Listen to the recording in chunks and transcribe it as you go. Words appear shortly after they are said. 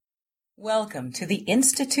Welcome to the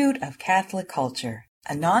Institute of Catholic Culture,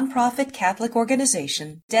 a nonprofit Catholic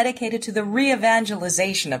organization dedicated to the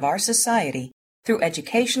re-evangelization of our society through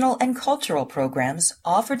educational and cultural programs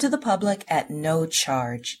offered to the public at no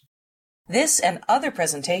charge. This and other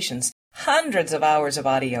presentations, hundreds of hours of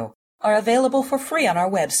audio, are available for free on our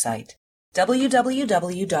website,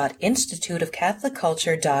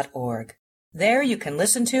 www.instituteofcatholicculture.org. There you can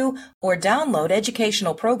listen to or download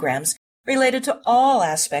educational programs related to all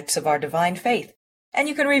aspects of our divine faith, and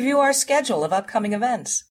you can review our schedule of upcoming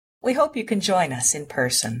events. We hope you can join us in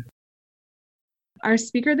person. Our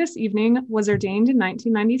speaker this evening was ordained in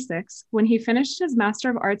 1996 when he finished his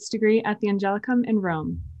Master of Arts degree at the Angelicum in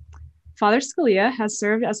Rome. Father Scalia has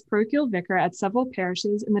served as parochial vicar at several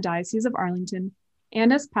parishes in the Diocese of Arlington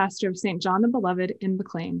and as pastor of St. John the Beloved in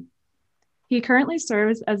McLean. He currently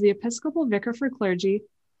serves as the Episcopal Vicar for Clergy,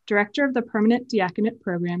 Director of the Permanent Diaconate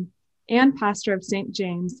Program, and pastor of St.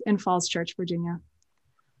 James in Falls Church, Virginia.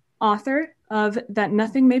 Author of That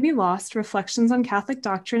Nothing May Be Lost, Reflections on Catholic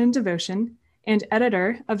Doctrine and Devotion, and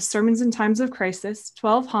editor of Sermons in Times of Crisis,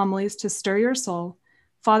 12 Homilies to Stir Your Soul,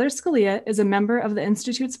 Father Scalia is a member of the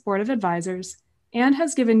Institute's Board of Advisors and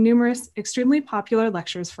has given numerous extremely popular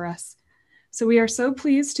lectures for us. So we are so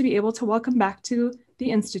pleased to be able to welcome back to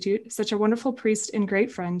the Institute such a wonderful priest and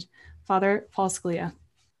great friend, Father Paul Scalia.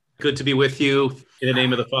 Good to be with you. In the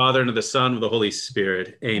name of the Father, and of the Son, and of the Holy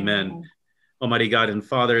Spirit. Amen. Amen. Almighty God and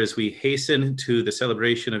Father, as we hasten to the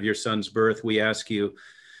celebration of your Son's birth, we ask you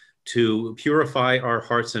to purify our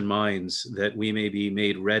hearts and minds, that we may be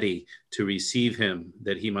made ready to receive him,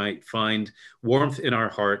 that he might find warmth in our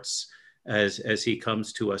hearts as he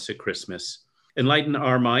comes to us at Christmas. Enlighten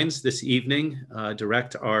our minds this evening,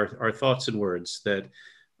 direct our thoughts and words, that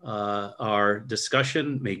our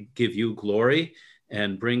discussion may give you glory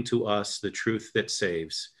and bring to us the truth that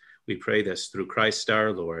saves. We pray this through Christ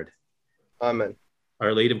our Lord. Amen.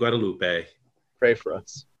 Our Lady of Guadalupe, pray for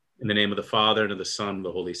us. In the name of the Father, and of the Son, and of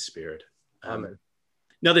the Holy Spirit. Amen.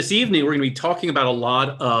 Now this evening, we're going to be talking about a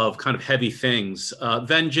lot of kind of heavy things,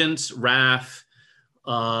 vengeance, wrath,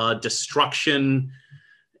 destruction.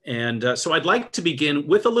 And so I'd like to begin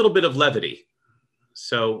with a little bit of levity.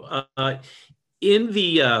 So in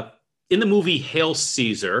the movie Hail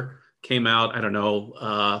Caesar, came out,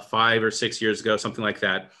 5 or 6 years ago, something like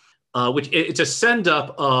that, which it's a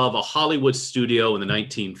send-up of a Hollywood studio in the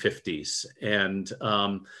 1950s. And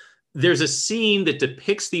there's a scene that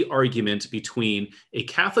depicts the argument between a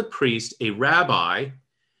Catholic priest, a rabbi,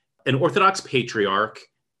 an Orthodox patriarch,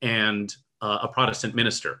 and a Protestant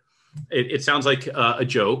minister. It sounds like a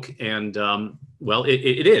joke, and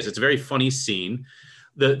it is. It's a very funny scene.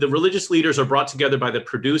 The religious leaders are brought together by the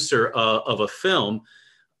producer of a film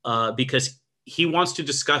because he wants to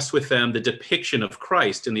discuss with them the depiction of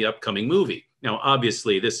Christ in the upcoming movie. Now,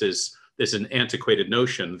 obviously, this is an antiquated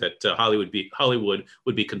notion that Hollywood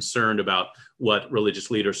would be concerned about what religious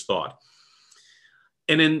leaders thought.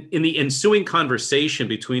 And in the ensuing conversation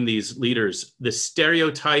between these leaders, the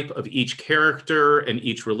stereotype of each character and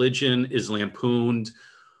each religion is lampooned.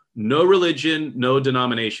 No religion, no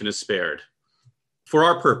denomination is spared. For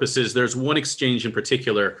our purposes, there's one exchange in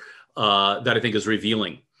particular that I think is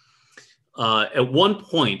revealing. At one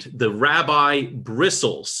point, the rabbi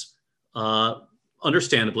bristles,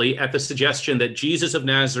 understandably, at the suggestion that Jesus of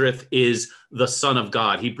Nazareth is the Son of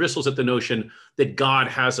God. He bristles at the notion that God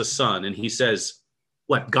has a son. And he says,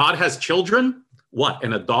 what, God has children? What,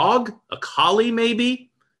 and a dog? A collie,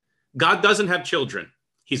 maybe? God doesn't have children.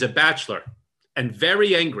 He's a bachelor and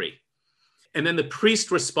very angry. And then the priest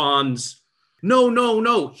responds,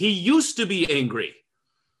 no, he used to be angry.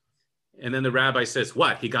 And then the rabbi says,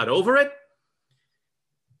 what, he got over it?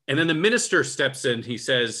 And then the minister steps in. He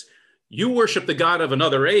says, you worship the God of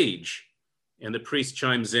another age. And the priest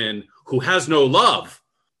chimes in, who has no love.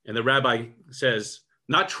 And the rabbi says,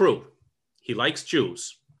 not true. He likes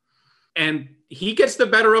Jews. And he gets the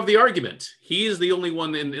better of the argument. He is the only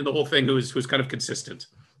one in the whole thing who's kind of consistent.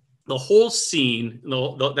 The whole scene,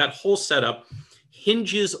 that whole setup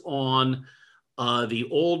hinges on the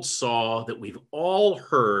old saw that we've all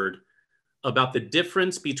heard about the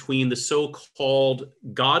difference between the so-called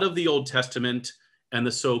God of the Old Testament and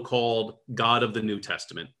the so-called God of the New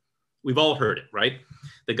Testament. We've all heard it, right?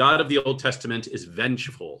 The God of the Old Testament is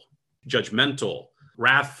vengeful, judgmental,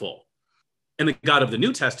 wrathful. And the God of the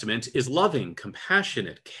New Testament is loving,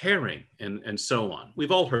 compassionate, caring, and so on.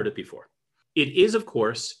 We've all heard it before. It is, of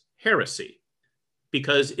course, heresy,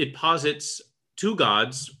 because it posits two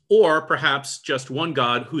gods, or perhaps just one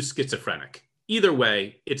God who's schizophrenic. Either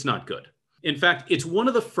way, it's not good. In fact, it's one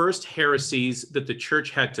of the first heresies that the church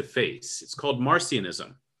had to face. It's called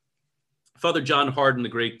Marcionism. Father John Hardon, the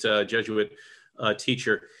great Jesuit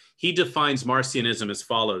teacher, he defines Marcionism as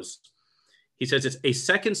follows. He says it's a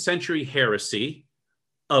second century heresy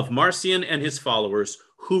of Marcion and his followers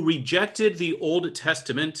who rejected the Old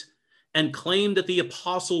Testament and claimed that the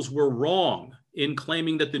apostles were wrong in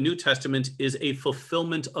claiming that the New Testament is a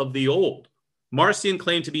fulfillment of the Old. Marcion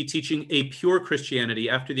claimed to be teaching a pure Christianity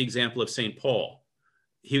after the example of St. Paul.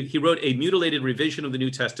 He wrote a mutilated revision of the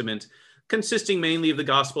New Testament consisting mainly of the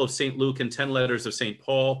Gospel of St. Luke and 10 letters of St.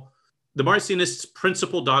 Paul. The Marcionists'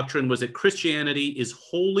 principal doctrine was that Christianity is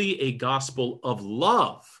wholly a gospel of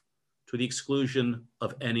love to the exclusion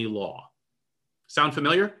of any law. Sound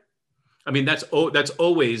familiar? I mean, that's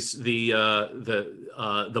always the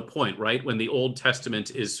point, right? When the Old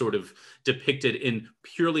Testament is sort of depicted in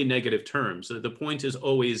purely negative terms. The point is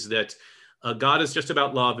always that God is just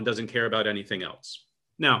about love and doesn't care about anything else.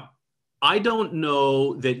 Now, I don't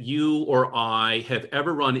know that you or I have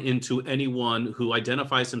ever run into anyone who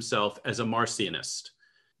identifies himself as a Marcionist.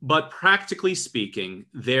 But practically speaking,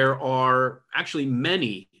 there are actually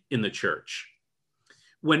many in the church.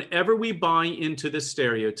 Whenever we buy into the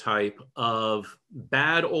stereotype of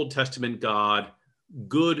bad Old Testament God,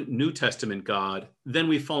 good New Testament God, then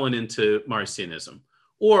we've fallen into Marcionism.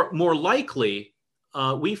 Or more likely,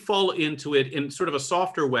 we fall into it in sort of a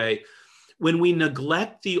softer way when we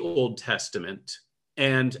neglect the Old Testament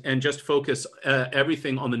and just focus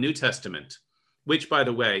everything on the New Testament, which, by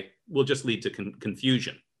the way, will just lead to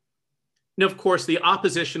confusion. Now, of course, the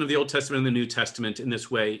opposition of the Old Testament and the New Testament in this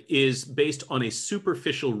way is based on a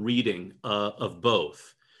superficial reading of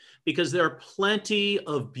both, because there are plenty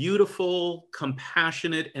of beautiful,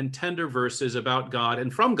 compassionate, and tender verses about God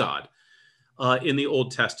and from God in the Old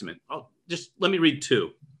Testament. Let me read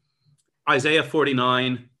two. Isaiah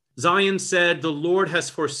 49, Zion said, "The Lord has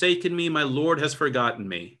forsaken me, my Lord has forgotten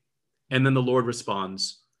me." And then the Lord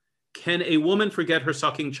responds, "Can a woman forget her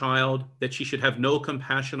sucking child, that she should have no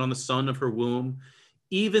compassion on the son of her womb?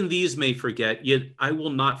 Even these may forget, yet I will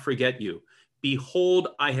not forget you. Behold,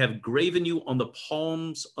 I have graven you on the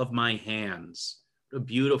palms of my hands." A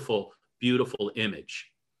beautiful, beautiful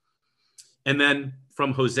image. And then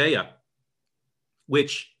from Hosea,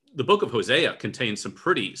 which the book of Hosea contains some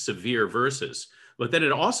pretty severe verses, but then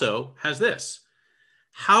it also has this.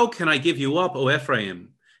 "How can I give you up, O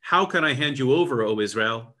Ephraim? How can I hand you over, O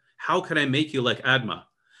Israel? How can I make you like Admah?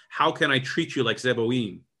 How can I treat you like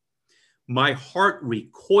Zeboim? My heart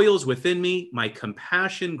recoils within me. My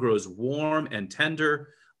compassion grows warm and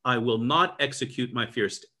tender. I will not execute my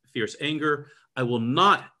fierce anger. I will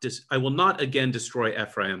not again destroy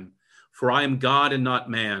Ephraim, for I am God and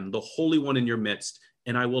not man, the Holy One in your midst,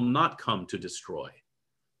 and I will not come to destroy."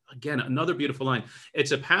 Again, another beautiful line.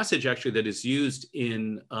 It's a passage actually that is used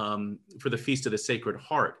in for the Feast of the Sacred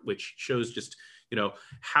Heart, which shows just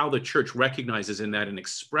how the church recognizes in that an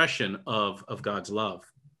expression of God's love.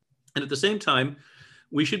 And at the same time,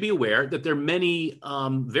 we should be aware that there are many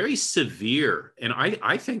very severe and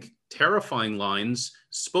I think terrifying lines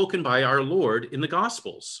spoken by our Lord in the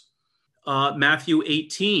Gospels. Matthew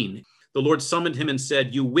 18, the Lord summoned him and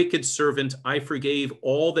said, "You wicked servant, I forgave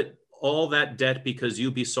all that debt because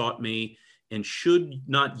you besought me. And should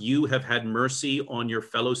not you have had mercy on your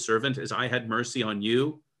fellow servant as I had mercy on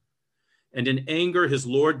you?" And in anger, his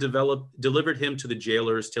Lord delivered him to the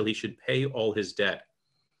jailers till he should pay all his debt.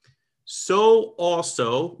 "So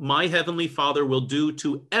also my heavenly Father will do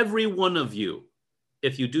to every one of you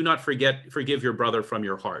if you do not forgive your brother from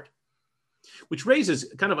your heart." Which raises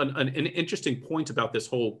kind of an interesting point about this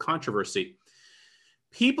whole controversy.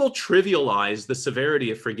 People trivialize the severity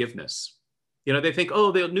of forgiveness. They think,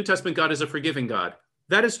 oh, the New Testament God is a forgiving God.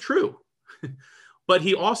 That is true. But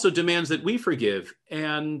he also demands that we forgive,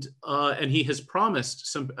 and he has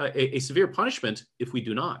promised a severe punishment if we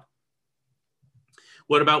do not.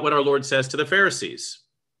 What about what our Lord says to the Pharisees?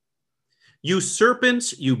 "You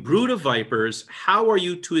serpents, you brood of vipers, how are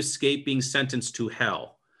you to escape being sentenced to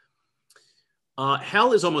hell?"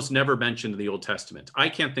 Hell is almost never mentioned in the Old Testament. I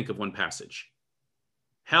can't think of one passage.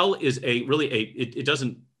 Hell is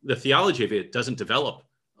the theology of it doesn't develop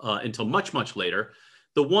until much, much later.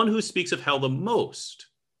 The one who speaks of hell the most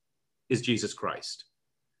is Jesus Christ.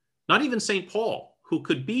 Not even St. Paul, who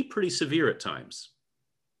could be pretty severe at times.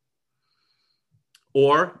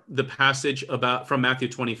 Or the passage from Matthew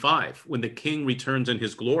 25, when the king returns in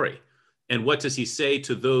his glory. And what does he say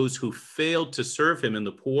to those who failed to serve him and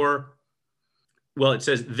the poor? Well, it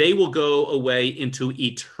says they will go away into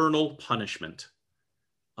eternal punishment.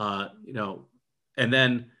 And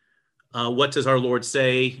then what does our Lord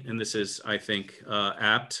say? And this is, I think,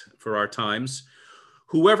 apt for our times.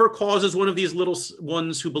 Whoever causes one of these little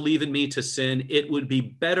ones who believe in me to sin, it would be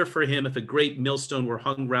better for him if a great millstone were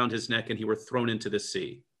hung round his neck and he were thrown into the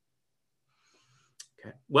sea.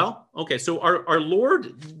 Okay. Well, okay, so our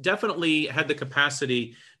Lord definitely had the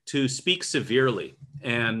capacity to speak severely.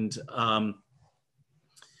 And one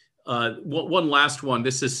last one.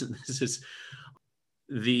 This is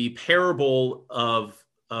the parable of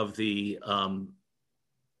the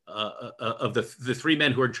three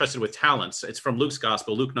men who are entrusted with talents. It's from Luke's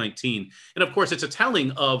gospel, Luke 19. And of course, it's a telling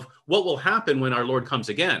of what will happen when our Lord comes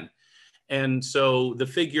again. And so the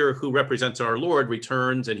figure who represents our Lord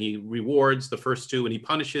returns and he rewards the first two and he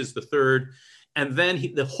punishes the third. And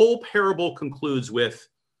then the whole parable concludes with,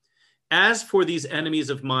 as for these enemies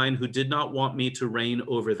of mine who did not want me to reign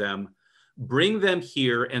over them, bring them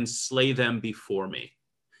here and slay them before me.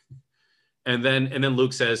 And then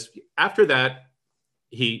Luke says, after that,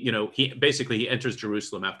 he enters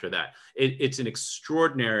Jerusalem after that. It's an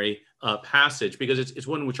extraordinary passage because it's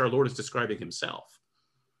one in which our Lord is describing himself.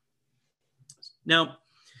 Now,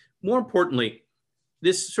 more importantly,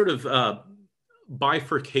 this sort of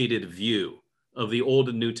bifurcated view of the Old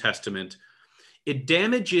and New Testament, it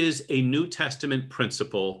damages a New Testament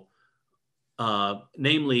principle,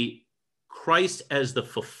 namely Christ as the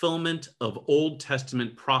fulfillment of Old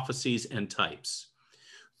Testament prophecies and types.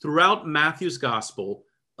 Throughout Matthew's gospel,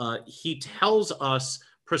 he tells us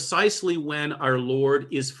precisely when our Lord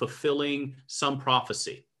is fulfilling some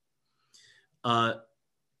prophecy.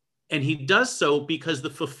 And he does so because the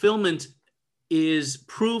fulfillment is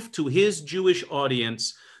proof to his Jewish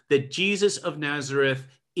audience that Jesus of Nazareth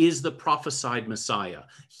is the prophesied Messiah.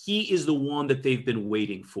 He is the one that they've been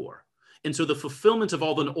waiting for. And so the fulfillment of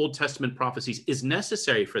all the Old Testament prophecies is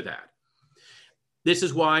necessary for that. This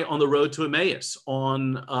is why on the road to Emmaus,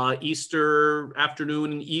 on Easter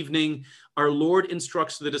afternoon and evening, our Lord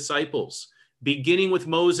instructs the disciples, beginning with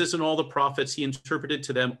Moses and all the prophets, he interpreted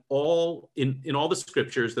to them all in all the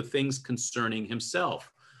scriptures, the things concerning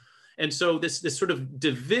himself. And so this sort of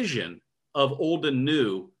division of old and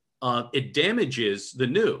new, it damages the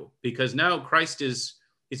new, because now Christ is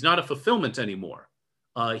not a fulfillment anymore.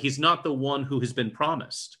 He's not the one who has been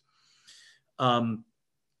promised.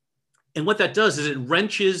 And what that does is it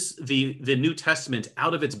wrenches the New Testament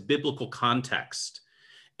out of its biblical context.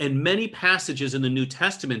 And many passages in the New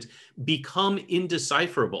Testament become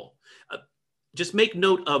indecipherable. Just make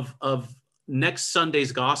note of next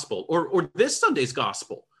Sunday's gospel or this Sunday's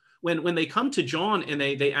gospel. When they come to John and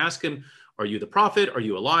they ask him, are you the prophet? Are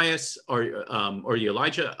you Elias? Are you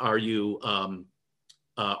Elijah? Are you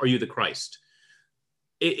the Christ?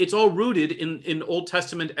 It's all rooted in Old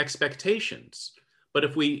Testament expectations. But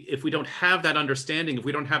if we don't have that understanding, if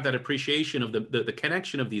we don't have that appreciation of the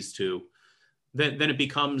connection of these two, then it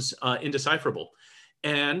becomes indecipherable.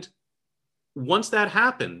 And once that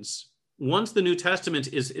happens, once the New Testament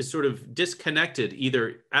is sort of disconnected,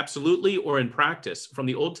 either absolutely or in practice from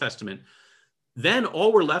the Old Testament, then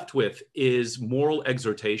all we're left with is moral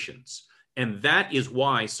exhortations. And that is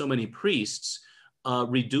why so many priests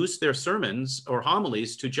reduce their sermons or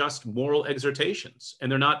homilies to just moral exhortations. And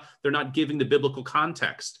they're not giving the biblical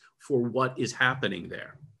context for what is happening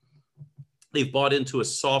there. They've bought into a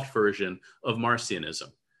soft version of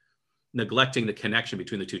Marcionism, neglecting the connection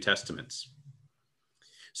between the two testaments.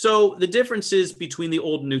 So the differences between the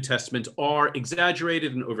Old and New Testament are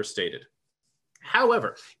exaggerated and overstated.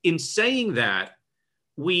 However, in saying that,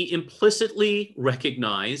 we implicitly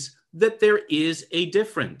recognize that there is a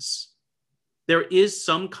difference. There is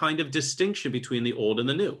some kind of distinction between the old and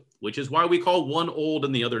the new, which is why we call one old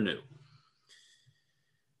and the other new.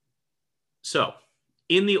 So,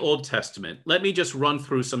 in the Old Testament, let me just run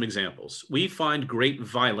through some examples. We find great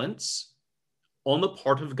violence on the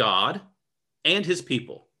part of God and his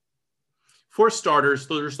people. For starters,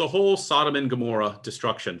 there's the whole Sodom and Gomorrah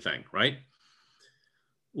destruction thing, right?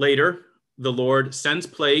 Later, the Lord sends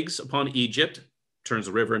plagues upon Egypt, turns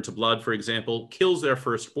the river into blood, for example, kills their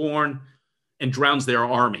firstborn, and drowns their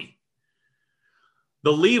army.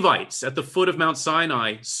 The Levites at the foot of Mount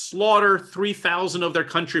Sinai slaughter 3,000 of their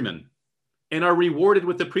countrymen and are rewarded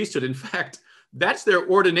with the priesthood. In fact, that's their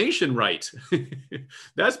ordination rite.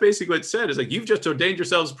 That's basically what it said. It's like, you've just ordained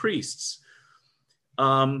yourselves priests.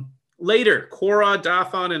 Later, Korah,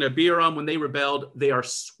 Dathan, and Abiram, when they rebelled, they are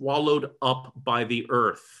swallowed up by the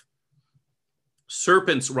earth.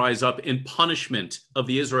 Serpents rise up in punishment of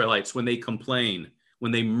the Israelites when they complain,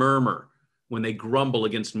 when they murmur, when they grumble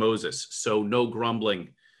against Moses. So no grumbling.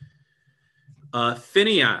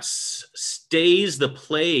 Phinehas stays the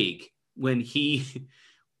plague when he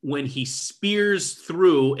spears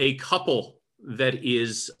through a couple that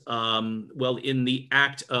is, in the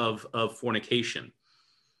act of fornication.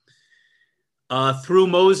 Through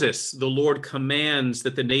Moses, the Lord commands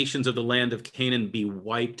that the nations of the land of Canaan be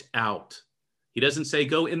wiped out. He doesn't say,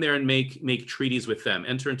 go in there and make treaties with them,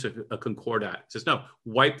 enter into a concordat. He says, no,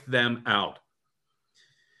 wipe them out.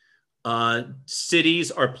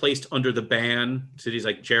 Cities are placed under the ban, cities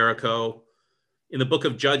like Jericho. In the book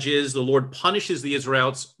of Judges, the Lord punishes the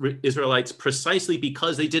Israelites precisely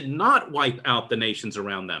because they did not wipe out the nations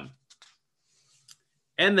around them.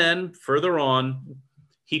 And then further on,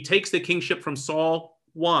 he takes the kingship from Saul.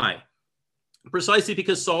 Why? Precisely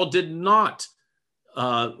because Saul did not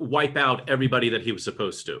wipe out everybody that he was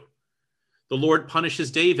supposed to. The Lord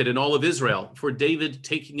punishes David and all of Israel for David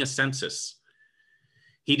taking a census.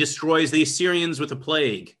 He destroys the Assyrians with a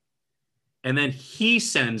plague. And then he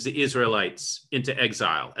sends the Israelites into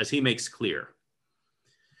exile, as he makes clear.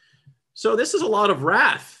 So this is a lot of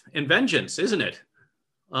wrath and vengeance, isn't it?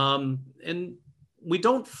 And we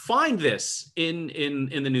don't find this in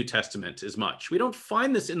the New Testament as much. We don't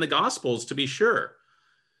find this in the Gospels, to be sure.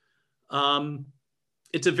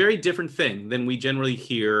 It's a very different thing than we generally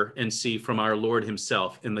hear and see from our Lord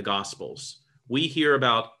himself in the Gospels. We hear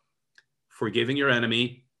about forgiving your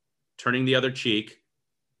enemy, turning the other cheek,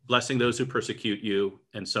 blessing those who persecute you,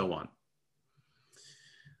 and so on.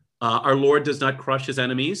 Our Lord does not crush his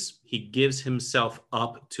enemies. He gives himself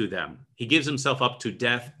up to them. He gives himself up to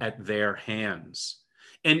death at their hands.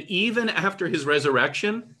 And even after his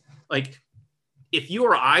resurrection, like if you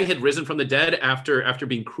or I had risen from the dead after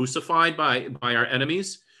being crucified by our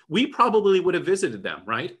enemies, we probably would have visited them,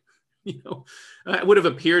 right? I would have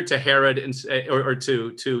appeared to Herod or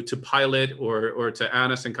to Pilate or to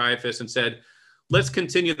Annas and Caiaphas and said, let's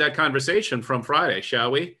continue that conversation from Friday,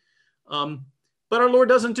 shall we? But our Lord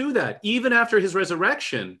doesn't do that. Even after his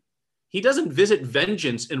resurrection, he doesn't visit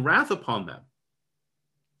vengeance and wrath upon them.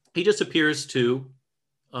 He just appears to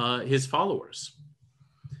his followers.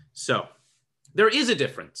 So there is a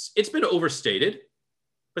difference. It's been overstated,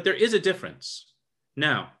 but there is a difference.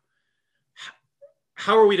 Now,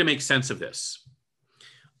 how are we to make sense of this?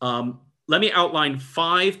 Let me outline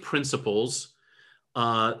 5 principles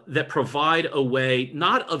that provide a way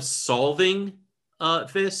not of solving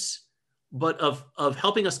this, but of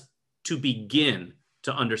helping us to begin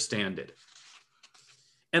to understand it.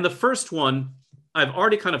 And the first one I've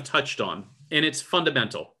already kind of touched on, and it's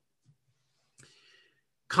fundamental.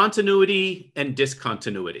 Continuity and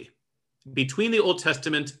discontinuity. Between the Old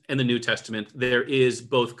Testament and the New Testament, there is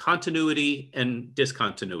both continuity and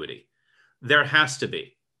discontinuity. There has to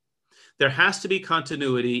be. There has to be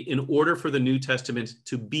continuity in order for the New Testament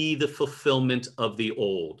to be the fulfillment of the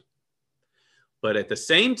Old. But at the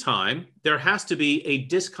same time, there has to be a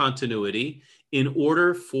discontinuity in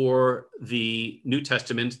order for the New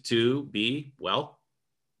Testament to be, well,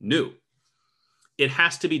 new. It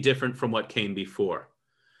has to be different from what came before.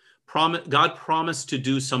 God promised to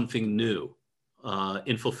do something new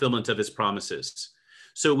in fulfillment of his promises.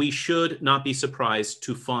 So we should not be surprised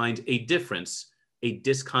to find a difference, a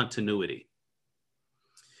discontinuity.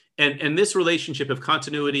 And this relationship of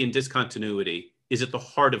continuity and discontinuity is at the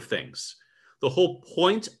heart of things. The whole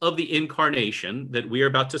point of the incarnation that we are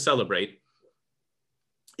about to celebrate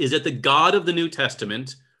is that the God of the New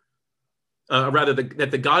Testament, that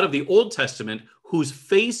the God of the Old Testament, whose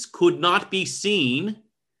face could not be seen,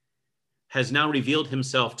 has now revealed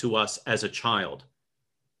himself to us as a child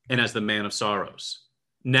and as the man of sorrows.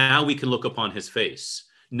 Now we can look upon his face.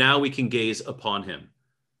 Now we can gaze upon him.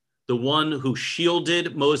 The one who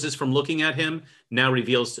shielded Moses from looking at him now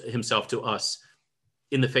reveals himself to us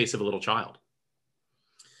in the face of a little child.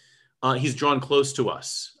 He's drawn close to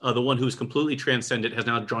us. The one who is completely transcendent has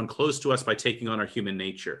now drawn close to us by taking on our human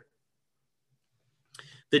nature.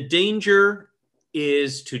 The danger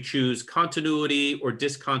is to choose continuity or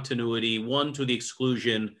discontinuity, one to the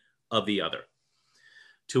exclusion of the other.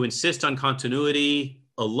 To insist on continuity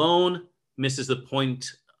alone misses the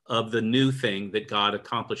point of the new thing that God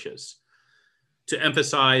accomplishes. To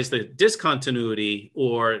emphasize the discontinuity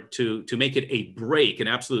or to make it a break, an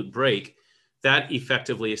absolute break, that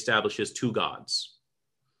effectively establishes 2 gods.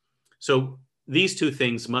 So these 2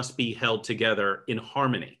 things must be held together in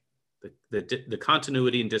harmony, the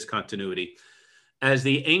continuity and discontinuity. As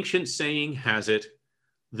the ancient saying has it,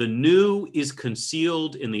 the new is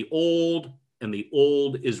concealed in the old, and the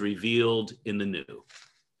old is revealed in the new.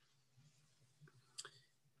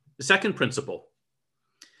 The second principle,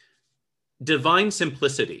 divine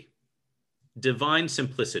simplicity. Divine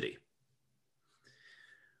simplicity.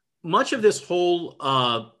 Much of this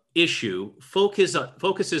whole issue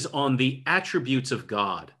focuses on the attributes of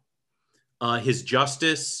God, his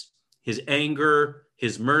justice, his anger,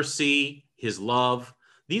 his mercy, his love.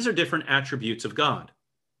 These are different attributes of God.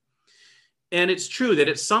 And it's true that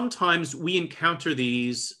at sometimes we encounter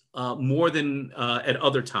these more than at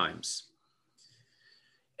other times.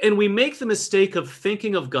 And we make the mistake of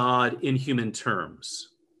thinking of God in human terms.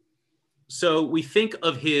 So we think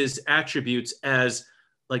of his attributes as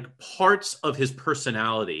like parts of his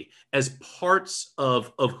personality, as parts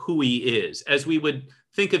of who he is, as we would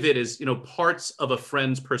think of it as, parts of a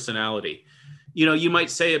friend's personality. You might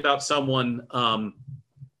say about someone,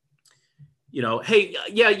 hey,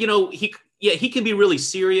 he can be really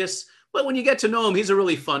serious, but when you get to know him, he's a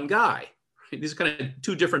really fun guy. Right? These are kind of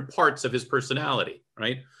two different parts of his personality,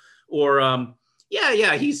 right? Or,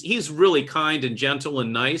 he's really kind and gentle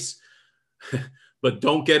and nice, but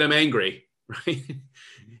don't get him angry, right?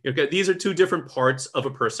 Okay, these are two different parts of a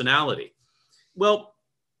personality. Well,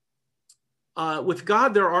 with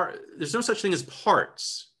God, there's no such thing as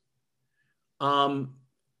parts. They're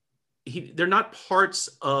not parts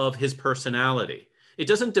of his personality. It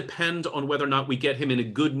doesn't depend on whether or not we get him in a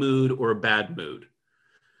good mood or a bad mood.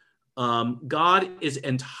 God is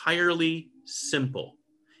entirely simple.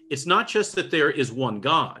 It's not just that there is one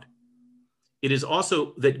God. It is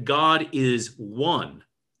also that God is one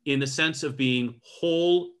in the sense of being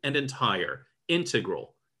whole and entire,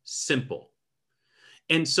 integral, simple.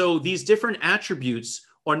 And so these different attributes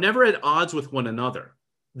are never at odds with one another.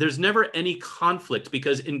 There's never any conflict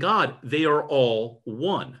because in God, they are all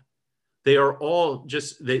one. They are all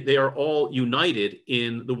they are all united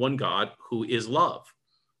in the one God who is love.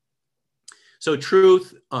 So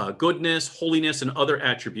truth, goodness, holiness, and other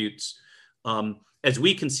attributes, as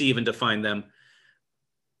we conceive and define them,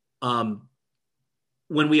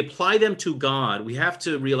 when we apply them to God, we have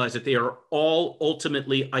to realize that they are all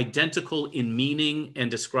ultimately identical in meaning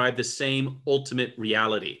and describe the same ultimate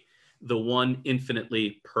reality, the one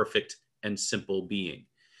infinitely perfect and simple being.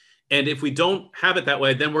 And if we don't have it that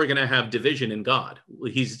way, then we're going to have division in God.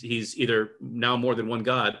 He's either now more than one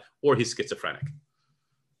God or he's schizophrenic.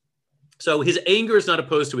 So his anger is not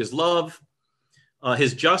opposed to his love.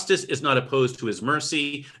 His justice is not opposed to his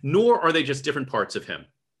mercy, nor are they just different parts of him.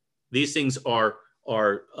 These things are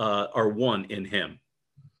one in him.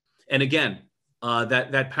 And again,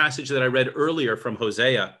 that passage that I read earlier from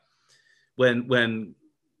Hosea, when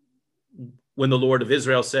the Lord of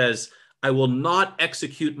Israel says, I will not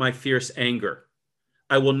execute my fierce anger.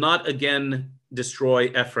 I will not again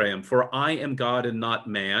destroy Ephraim, for I am God and not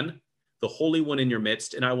man, the Holy One in your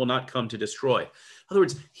midst, and I will not come to destroy. In other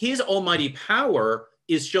words, his almighty power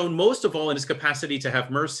is shown most of all in his capacity to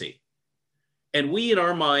have mercy. And we in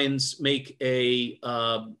our minds make a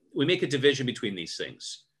division between these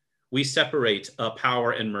things. We separate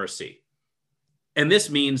power and mercy. And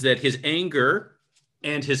this means that his anger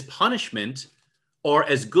and his punishment are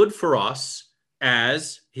as good for us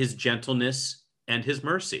as his gentleness and his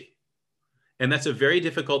mercy. And that's a very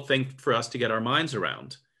difficult thing for us to get our minds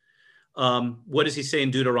around. What does he say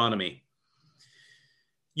in Deuteronomy?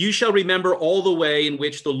 You shall remember all the way in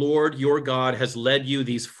which the Lord your God has led you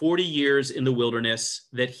these 40 years in the wilderness,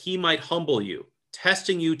 that he might humble you,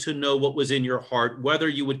 testing you to know what was in your heart, whether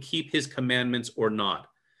you would keep his commandments or not.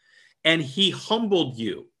 And he humbled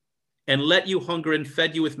you and let you hunger and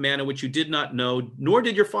fed you with manna, which you did not know, nor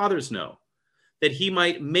did your fathers know, that he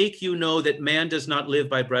might make you know that man does not live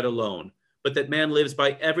by bread alone, but that man lives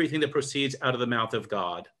by everything that proceeds out of the mouth of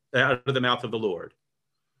God, out of the mouth of the Lord.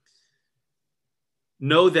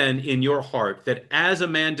 Know then in your heart that as a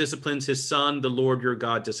man disciplines his son, the Lord your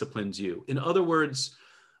God disciplines you. In other words,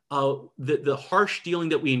 the harsh dealing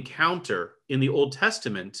that we encounter in the Old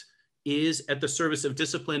Testament is at the service of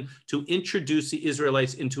discipline to introduce the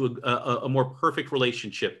Israelites into a more perfect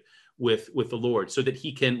relationship with the Lord so that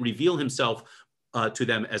he can reveal himself to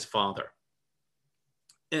them as Father.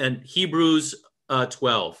 And Hebrews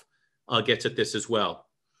 12 gets at this as well.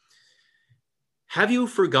 Have you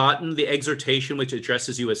forgotten the exhortation which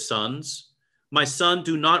addresses you as sons? My son,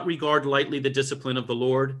 do not regard lightly the discipline of the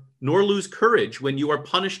Lord, nor lose courage when you are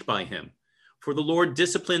punished by him. For the Lord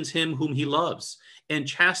disciplines him whom he loves, and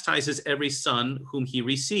chastises every son whom he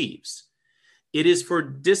receives. It is for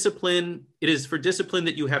discipline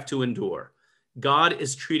that you have to endure. God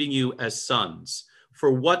is treating you as sons.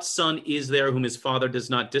 For what son is there whom his father does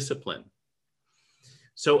not discipline?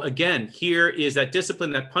 So again, here is that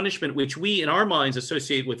discipline, that punishment, which we in our minds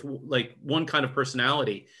associate with like one kind of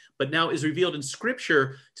personality, but now is revealed in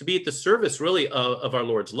Scripture to be at the service really of our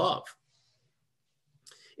Lord's love.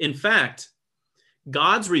 In fact,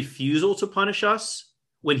 God's refusal to punish us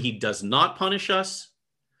when he does not punish us,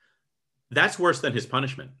 that's worse than his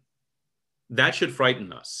punishment. That should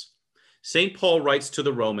frighten us. St. Paul writes to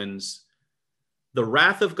the Romans, The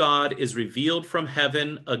wrath of God is revealed from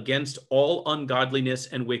heaven against all ungodliness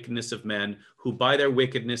and wickedness of men who by their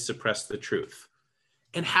wickedness suppress the truth.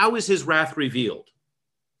 And how is his wrath revealed?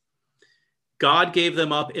 God gave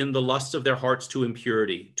them up in the lust of their hearts to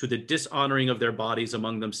impurity, to the dishonoring of their bodies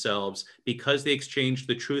among themselves, because they exchanged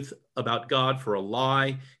the truth about God for a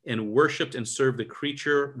lie and worshiped and served the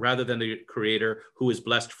creature rather than the Creator, who is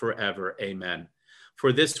blessed forever. Amen.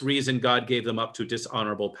 For this reason, God gave them up to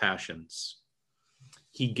dishonorable passions.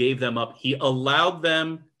 He gave them up. He allowed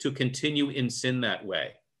them to continue in sin that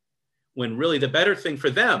way, when really the better thing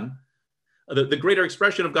for them, the greater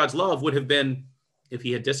expression of God's love would have been if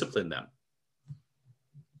he had disciplined them.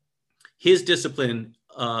 His discipline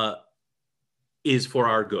is for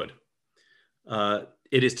our good.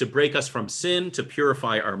 It is to break us from sin, to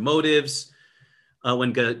purify our motives.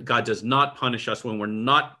 When God does not punish us, when we're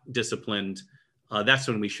not disciplined, that's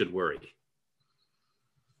when we should worry.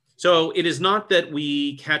 So it is not that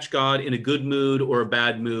we catch God in a good mood or a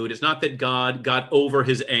bad mood. It's not that God got over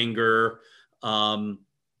his anger. It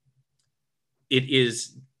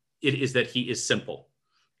is that he is simple,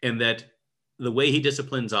 and that the way he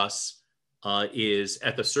disciplines us is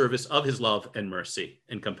at the service of his love and mercy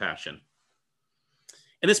and compassion.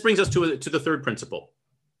 And this brings us to the third principle,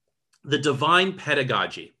 the divine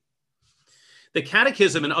pedagogy. The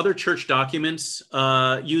Catechism and other church documents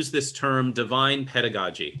use this term, divine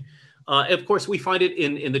pedagogy. Of course, we find it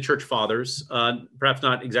in the Church Fathers, perhaps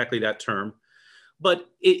not exactly that term, but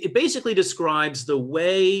it basically describes the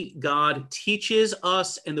way God teaches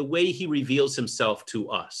us and the way he reveals himself to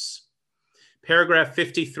us. Paragraph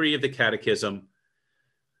 53 of the Catechism: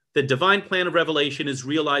 the divine plan of revelation is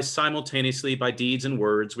realized simultaneously by deeds and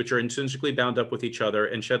words, which are intrinsically bound up with each other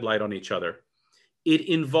and shed light on each other. It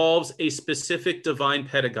involves a specific divine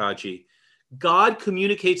pedagogy. God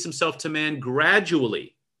communicates himself to man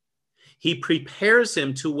gradually. He prepares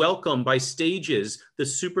him to welcome by stages the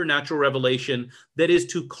supernatural revelation that is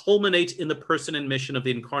to culminate in the person and mission of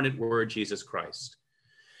the incarnate Word, Jesus Christ.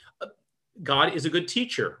 God is a good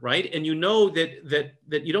teacher, right? And you know that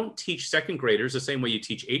you don't teach second graders the same way you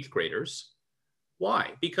teach eighth graders.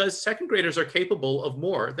 Why? Because second graders are capable of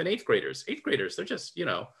more than eighth graders. Eighth graders, they're just,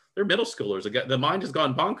 they're middle schoolers. The mind has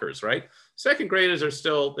gone bonkers, right? Second graders are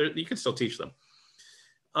still, you can still teach them.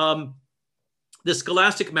 The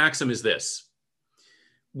scholastic maxim is this: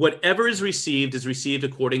 whatever is received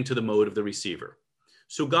according to the mode of the receiver.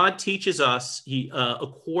 So God teaches us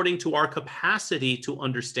according to our capacity to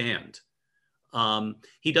understand.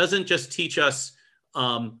 He doesn't just teach us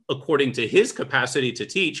according to his capacity to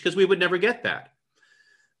teach, because we would never get that.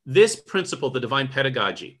 This principle, the divine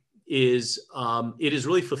pedagogy, it is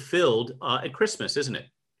really fulfilled at Christmas, isn't it?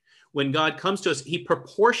 When God comes to us, he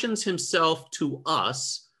proportions himself to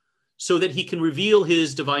us so that he can reveal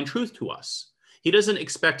his divine truth to us. He doesn't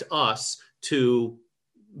expect us to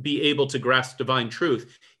be able to grasp divine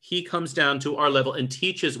truth. He comes down to our level and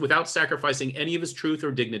teaches without sacrificing any of his truth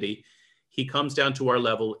or dignity. He comes down to our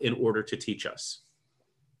level in order to teach us.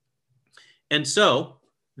 And so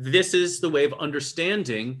this is the way of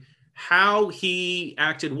understanding how he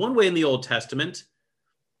acted one way in the Old Testament,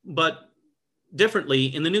 but differently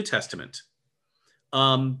in the New Testament.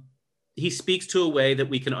 He speaks to a way that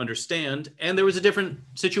we can understand, and there was a different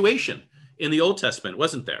situation in the Old Testament,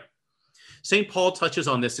 wasn't there? St. Paul touches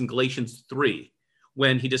on this in Galatians 3,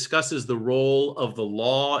 when he discusses the role of the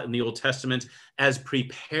law in the Old Testament as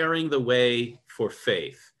preparing the way for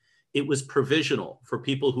faith. It was provisional for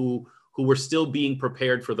people who were still being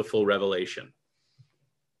prepared for the full revelation.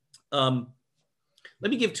 Let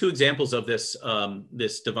me give two examples of this,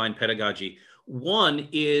 this divine pedagogy. One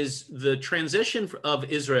is the transition of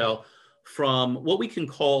Israel from what we can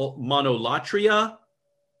call monolatria,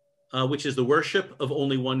 which is the worship of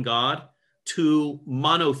only one God, to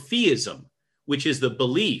monotheism, which is the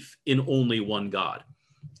belief in only one God.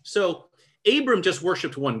 So Abram just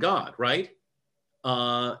worshiped one God, right?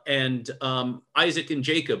 And Isaac and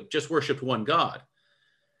Jacob just worshiped one God.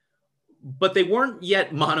 But they weren't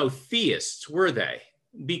yet monotheists, were they?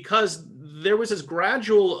 Because there was this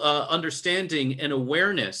gradual understanding and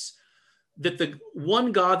awareness that the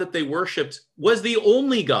one God that they worshiped was the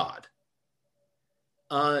only God.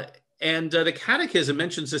 And the Catechism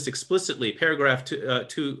mentions this explicitly, paragraph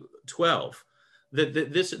 212,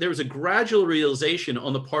 that there was a gradual realization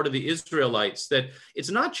on the part of the Israelites that it's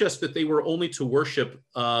not just that they were only to worship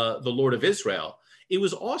the Lord of Israel. It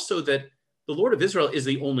was also that the Lord of Israel is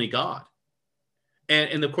the only God.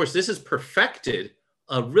 And of course, this is perfected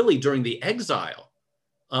really during the exile,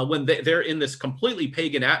 when they're in this completely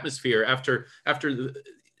pagan atmosphere after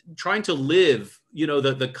trying to live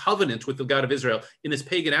the covenant with the God of Israel in this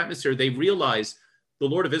pagan atmosphere, they realize the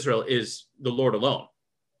Lord of Israel is the Lord alone.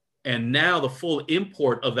 And now the full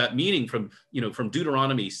import of that meaning from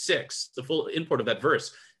Deuteronomy 6, the full import of that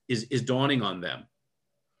verse is dawning on them.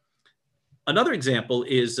 Another example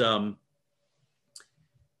is a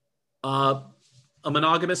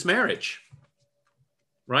monogamous marriage,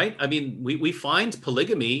 right? I mean, we find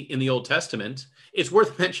polygamy in the Old Testament. It's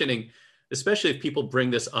worth mentioning, especially if people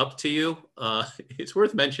bring this up to you. It's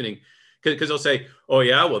worth mentioning because they'll say, oh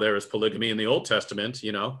yeah, well, there was polygamy in the Old Testament,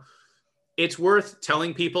 It's worth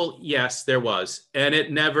telling people, yes, there was, and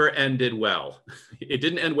it never ended well. It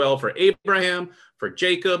didn't end well for Abraham, for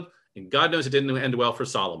Jacob, and God knows it didn't end well for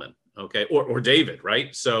Solomon, okay, or David,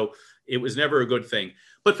 right? So it was never a good thing.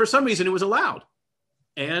 But for some reason, it was allowed.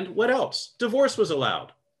 And what else? Divorce was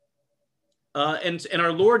allowed. And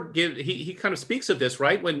our Lord he kind of speaks of this,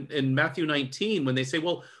 right? When in Matthew 19, when they say,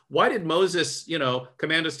 well, why did Moses,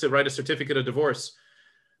 command us to write a certificate of divorce?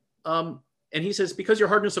 And he says, because your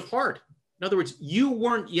hardness of heart. In other words, you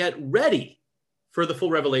weren't yet ready for the full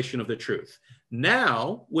revelation of the truth.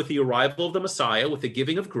 Now, with the arrival of the Messiah, with the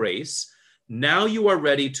giving of grace, now you are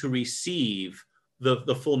ready to receive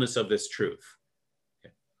the fullness of this truth.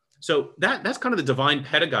 Okay. So that's kind of the divine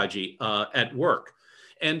pedagogy at work.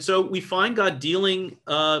 And so we find God dealing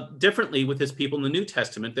differently with his people in the New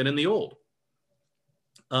Testament than in the Old.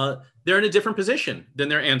 They're in a different position than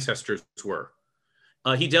their ancestors were.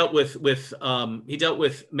 He dealt with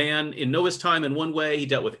man in Noah's time in one way. He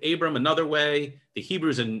dealt with Abram another way. The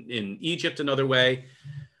Hebrews in Egypt another way,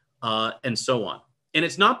 and so on. And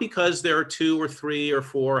it's not because there are 2 or 3 or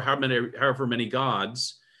 4, however many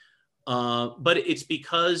gods, but it's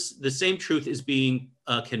because the same truth is being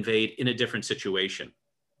conveyed in a different situation.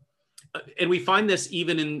 And we find this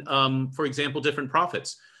even in, for example, different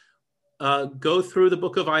prophets. Go through the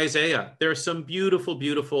book of Isaiah. There are some beautiful,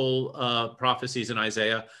 beautiful prophecies in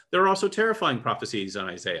Isaiah. There are also terrifying prophecies in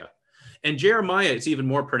Isaiah. And Jeremiah is even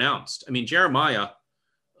more pronounced. I mean, Jeremiah,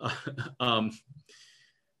 a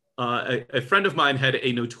friend of mine had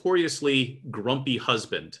a notoriously grumpy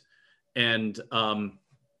husband. And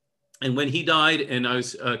when he died and I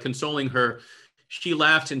was consoling her, she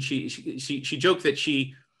laughed and she joked that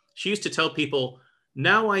she used to tell people,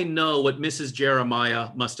 now I know what Mrs. Jeremiah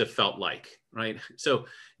must have felt like, right? So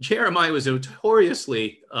Jeremiah was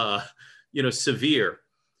notoriously, severe,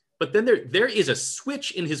 but then there is a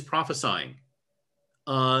switch in his prophesying,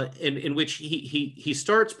 in which he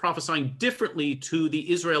starts prophesying differently to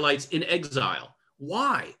the Israelites in exile.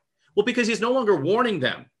 Why? Well, because he's no longer warning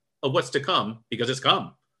them of what's to come, because it's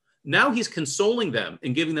come. Now he's consoling them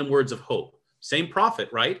and giving them words of hope. Same prophet,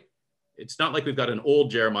 right? It's not like we've got an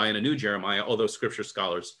old Jeremiah and a new Jeremiah, although scripture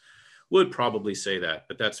scholars would probably say that,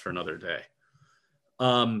 but that's for another day.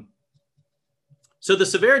 So the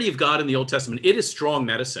severity of God in the Old Testament, it is strong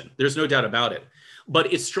medicine. There's no doubt about it.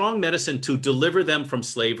 But it's strong medicine to deliver them from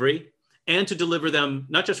slavery and to deliver them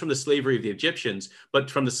not just from the slavery of the Egyptians,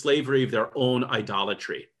 but from the slavery of their own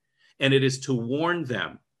idolatry. And it is to warn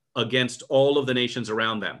them against all of the nations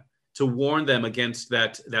around them, to warn them against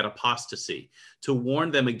that apostasy, to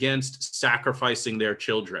warn them against sacrificing their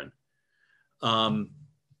children.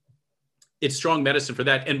 It's strong medicine for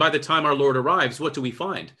that. And by the time our Lord arrives, what do we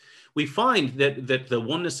find? We find that the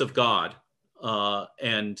oneness of God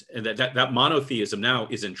and that monotheism now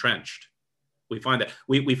is entrenched. We find that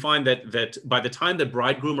we find that by the time the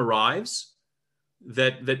bridegroom arrives,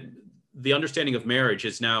 that the understanding of marriage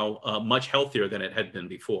is now much healthier than it had been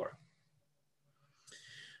before.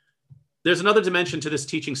 There's another dimension to this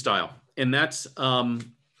teaching style, and that's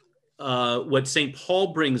what St.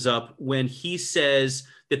 Paul brings up when he says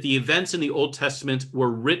that the events in the Old Testament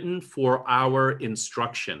were written for our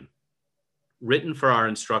instruction. Written for our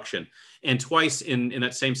instruction. And twice in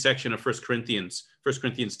that same section of 1 Corinthians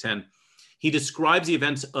 10, he describes the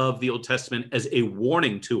events of the Old Testament as a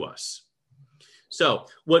warning to us. So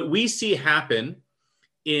what we see happen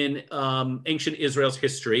in ancient Israel's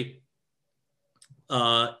history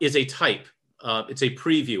is a type. It's a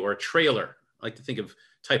preview or a trailer. I like to think of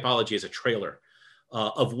typology as a trailer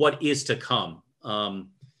of what is to come, of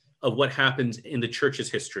what happens in the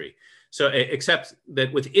church's history. So except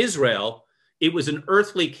that with Israel, it was an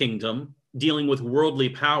earthly kingdom dealing with worldly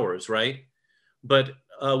powers, right? But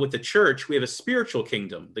with the church, we have a spiritual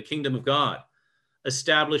kingdom, the kingdom of God,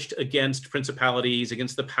 established against principalities,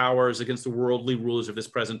 against the powers, against the worldly rulers of this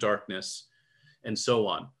present darkness, and so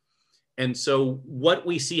on. And so what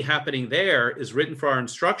we see happening there is written for our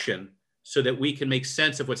instruction so that we can make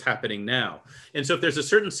sense of what's happening now. And so if there's a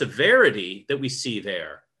certain severity that we see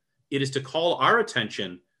there, it is to call our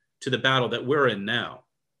attention to the battle that we're in now.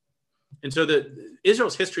 And so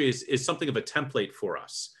Israel's history is something of a template for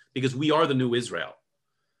us because we are the new Israel.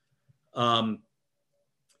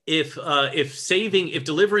 If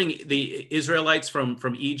delivering the Israelites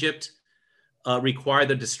from Egypt required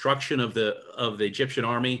the destruction of the Egyptian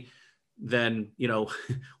army, then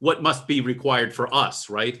what must be required for us,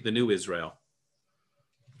 right? The new Israel.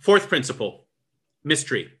 Fourth principle,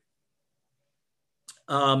 mystery.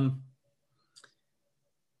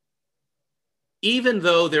 Even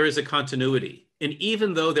though there is a continuity, and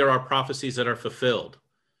even though there are prophecies that are fulfilled,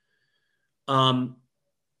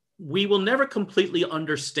 we will never completely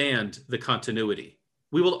understand the continuity.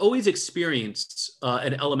 We will always experience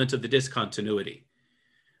an element of the discontinuity.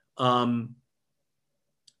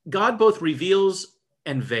 God both reveals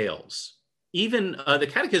and veils. Even the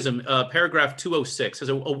Catechism, paragraph 206, has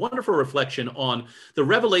a wonderful reflection on the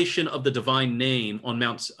revelation of the divine name on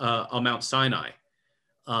Mount Sinai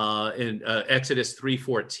in Exodus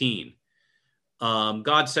 3:14.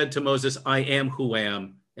 God said to Moses, "I am who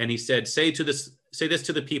am," and he said, "Say this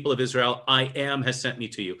to the people of Israel, I am has sent me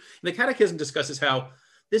to you." And the Catechism discusses how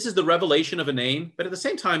this is the revelation of a name, but at the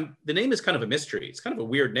same time, the name is kind of a mystery. It's kind of a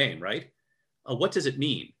weird name, right? What does it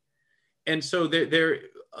mean? And so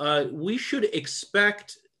we should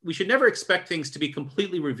never expect things to be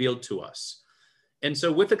completely revealed to us. And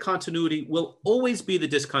so with the continuity will always be the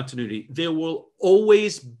discontinuity. There will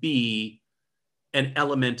always be an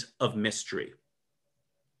element of mystery.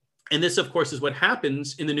 And this, of course, is what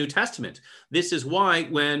happens in the New Testament. This is why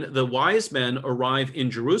when the wise men arrive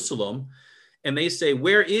in Jerusalem and they say,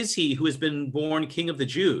 "Where is he who has been born King of the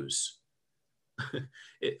Jews?"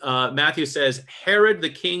 Matthew says, "Herod the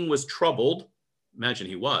king was troubled," imagine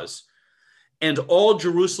he was, "and all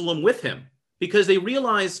Jerusalem with him," because they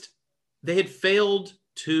realized they had failed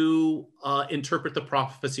to interpret the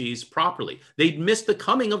prophecies properly. They'd missed the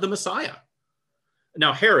coming of the Messiah.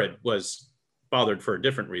 Now, Herod was bothered for a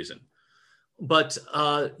different reason. But,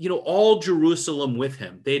 all Jerusalem with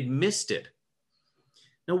him, they'd missed it.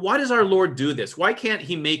 Now, why does our Lord do this? Why can't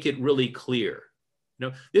he make it really clear?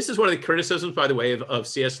 This is one of the criticisms, by the way, of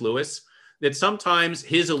C.S. Lewis, that sometimes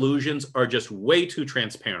his allusions are just way too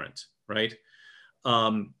transparent, right?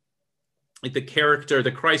 Like the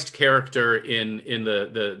Christ character in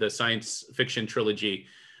the science fiction trilogy,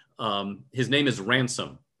 his name is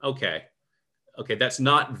Ransom. Okay, that's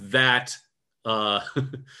not that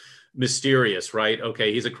mysterious, right?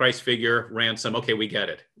 Okay, he's a Christ figure, Ransom. Okay, we get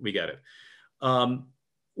it.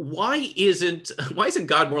 Why isn't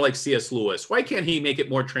God more like C.S. Lewis? Why can't he make it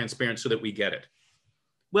more transparent so that we get it?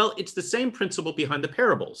 Well, it's the same principle behind the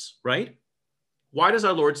parables, right? Why does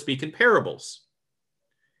our Lord speak in parables?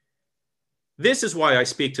 "This is why I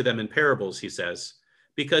speak to them in parables," he says,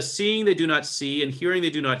 "because seeing they do not see, and hearing they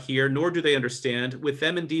do not hear, nor do they understand. With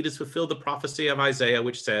them indeed is fulfilled the prophecy of Isaiah,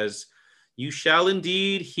 which says, 'You shall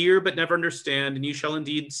indeed hear but never understand, and you shall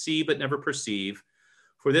indeed see but never perceive.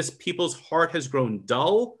 For this people's heart has grown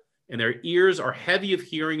dull, and their ears are heavy of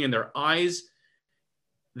hearing, and their eyes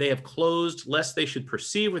they have closed, lest they should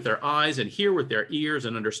perceive with their eyes, and hear with their ears,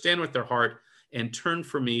 and understand with their heart, and turn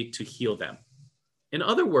from me to heal them.'" In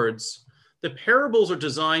other words, the parables are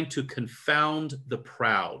designed to confound the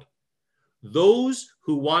proud. Those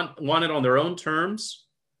who want it on their own terms,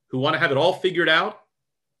 who want to have it all figured out,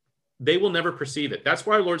 they will never perceive it. That's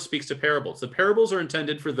why our Lord speaks to parables. The parables are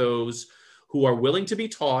intended for those who are willing to be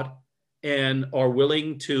taught and are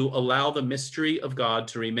willing to allow the mystery of God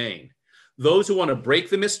to remain. Those who want to break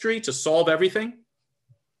the mystery to solve everything,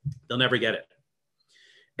 they'll never get it.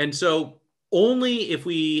 And so only if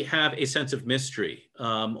we have a sense of mystery,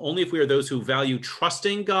 only if we are those who value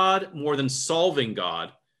trusting God more than solving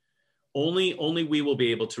God, only we will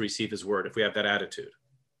be able to receive his word if we have that attitude.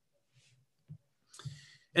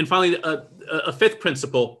 And finally, a fifth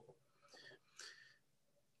principle,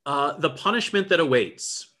 the punishment that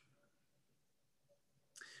awaits.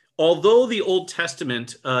 Although the Old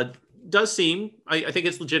Testament does seem, I think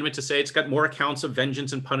it's legitimate to say it's got more accounts of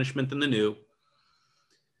vengeance and punishment than the New,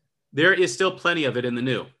 there is still plenty of it in the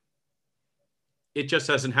New. It just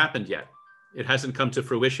hasn't happened yet. It hasn't come to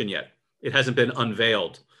fruition yet. It hasn't been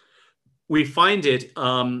unveiled. We find it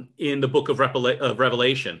in the book of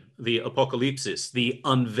Revelation, the Apocalypse, the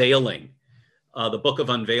unveiling, the book of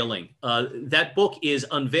unveiling. That book is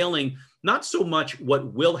unveiling not so much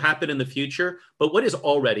what will happen in the future, but what is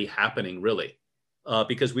already happening, really,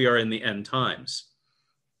 because we are in the end times.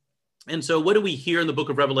 And so what do we hear in the book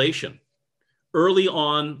of Revelation? Early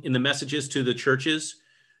on in the messages to the churches,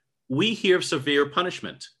 we hear severe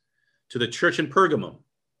punishment. To the church in Pergamum,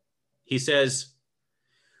 he says,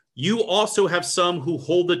 "You also have some who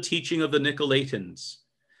hold the teaching of the Nicolaitans.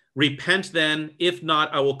 Repent then, if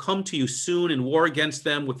not, I will come to you soon and war against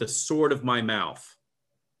them with the sword of my mouth.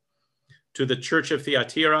 To the church of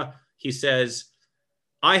Thyatira, he says,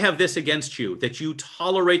 I have this against you, that you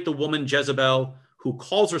tolerate the woman Jezebel, who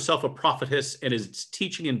calls herself a prophetess and is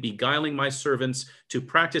teaching and beguiling my servants to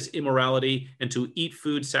practice immorality and to eat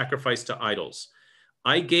food sacrificed to idols.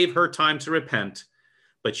 I gave her time to repent,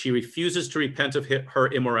 but she refuses to repent of her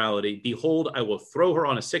immorality. Behold, I will throw her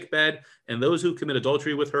on a sickbed, and those who commit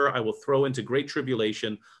adultery with her I will throw into great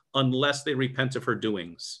tribulation, unless they repent of her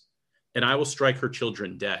doings. And I will strike her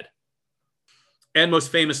children dead. And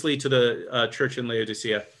most famously to the church in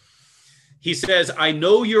Laodicea, he says, I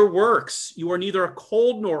know your works. You are neither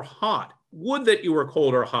cold nor hot. Would that you were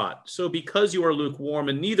cold or hot. So because you are lukewarm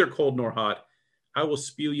and neither cold nor hot, I will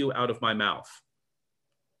spew you out of my mouth.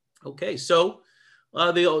 Okay, so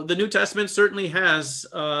the New Testament certainly has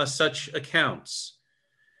such accounts.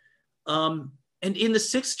 And in the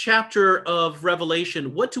 6th chapter of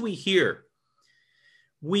Revelation, what do we hear?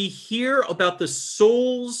 We hear about the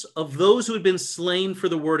souls of those who had been slain for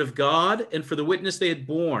the word of God and for the witness they had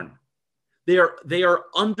borne. They are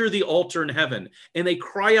under the altar in heaven, and they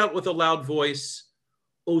cry out with a loud voice,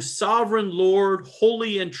 O sovereign Lord,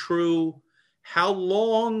 holy and true, how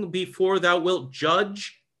long before thou wilt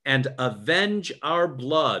judge and avenge our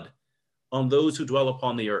blood on those who dwell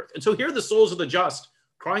upon the earth? And so here are the souls of the just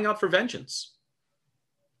crying out for vengeance.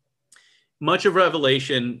 Much of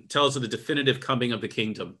Revelation tells of the definitive coming of the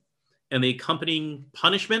kingdom and the accompanying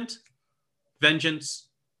punishment, vengeance,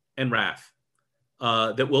 and wrath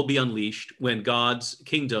that will be unleashed when God's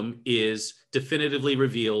kingdom is definitively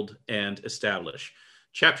revealed and established.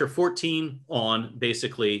 Chapter 14 on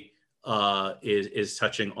basically is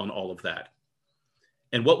touching on all of that.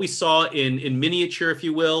 And what we saw in miniature, if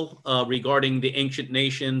you will, regarding the ancient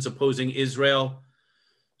nations opposing Israel,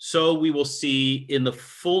 so we will see in the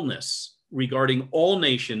fullness regarding all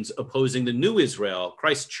nations opposing the new Israel,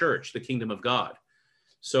 Christ's church, the kingdom of God.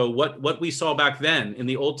 So what we saw back then in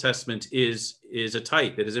the Old Testament is a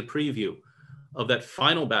type, it is a preview of that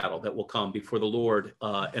final battle that will come before the Lord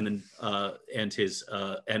and his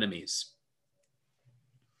enemies.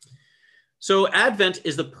 So Advent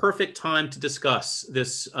is the perfect time to discuss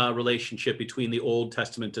this relationship between the Old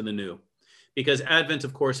Testament and the New, because Advent,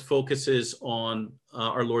 of course, focuses on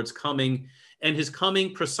our Lord's coming, and his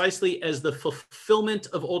coming precisely as the fulfillment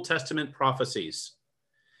of Old Testament prophecies.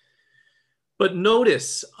 But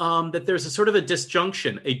notice that there's a sort of a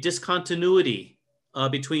disjunction, a discontinuity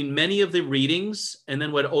between many of the readings and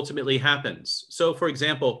then what ultimately happens. So, for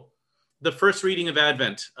example, the first reading of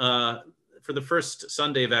Advent, for the first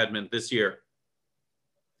Sunday of Advent this year,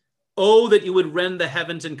 oh, that you would rend the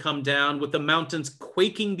heavens and come down with the mountains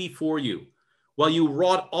quaking before you, while you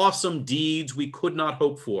wrought awesome deeds we could not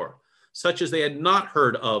hope for, such as they had not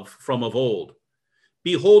heard of from of old.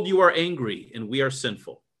 Behold, you are angry, and we are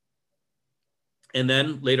sinful. And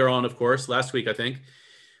then later on, of course, last week, I think,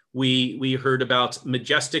 we heard about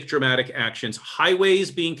majestic, dramatic actions,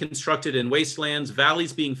 highways being constructed in wastelands,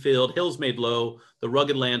 valleys being filled, hills made low, the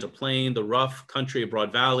rugged land a plain, the rough country a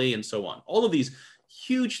broad valley, and so on. All of these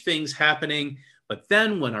huge things happening. But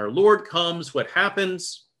then when our Lord comes, what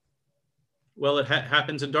happens? Well, it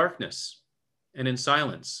happens in darkness and in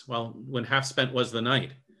silence. Well, when half spent was the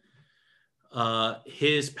night.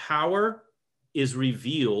 His power is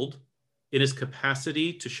revealed in his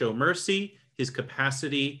capacity to show mercy, his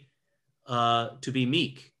capacity to be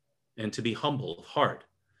meek and to be humble of heart.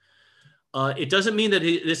 It doesn't mean that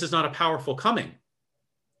this is not a powerful coming.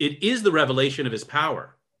 It is the revelation of his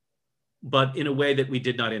power, but in a way that we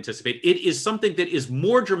did not anticipate. It is something that is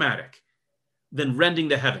more dramatic than rending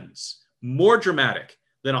the heavens, more dramatic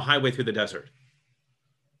than a highway through the desert.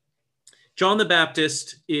 John the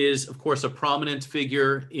Baptist is, of course, a prominent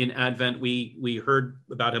figure in Advent. We heard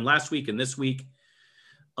about him last week and this week.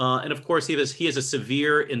 And of course, he has a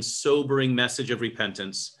severe and sobering message of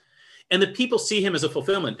repentance. And the people see him as a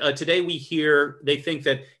fulfillment. Today they think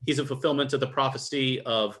that he's a fulfillment of the prophecy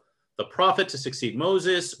of the prophet to succeed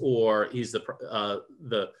Moses, or he's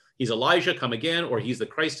Elijah come again, or he's the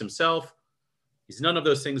Christ himself. He's none of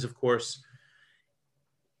those things, of course.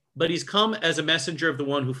 But he's come as a messenger of the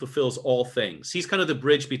one who fulfills all things. He's kind of the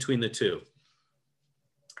bridge between the two.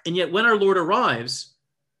 And yet when our Lord arrives,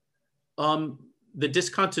 the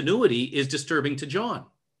discontinuity is disturbing to John.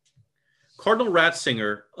 Cardinal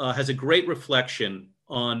Ratzinger has a great reflection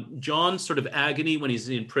on John's sort of agony when he's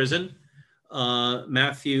in prison,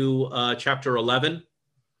 Matthew chapter 11.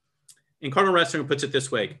 And Cardinal Ratzinger puts it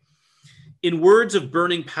this way: in words of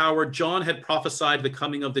burning power, John had prophesied the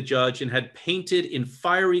coming of the judge and had painted in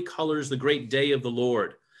fiery colors the great day of the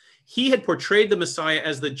Lord. He had portrayed the Messiah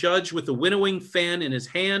as the judge with the winnowing fan in his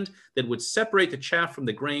hand that would separate the chaff from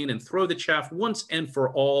the grain and throw the chaff once and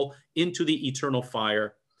for all into the eternal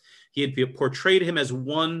fire. He had portrayed him as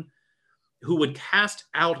one who would cast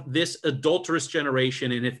out this adulterous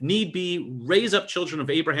generation and, if need be, raise up children of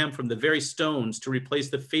Abraham from the very stones to replace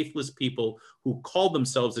the faithless people who called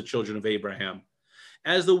themselves the children of Abraham,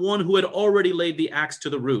 as the one who had already laid the axe to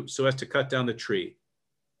the root so as to cut down the tree.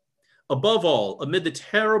 Above all, amid the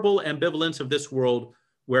terrible ambivalence of this world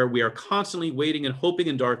where we are constantly waiting and hoping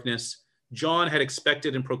in darkness, John had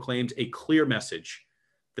expected and proclaimed a clear message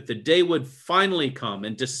that the day would finally come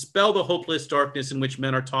and dispel the hopeless darkness in which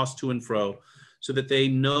men are tossed to and fro, so that they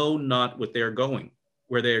know not what they are going,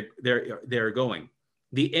 where they are going.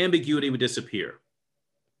 The ambiguity would disappear.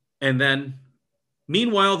 And then,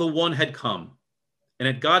 meanwhile, the one had come, and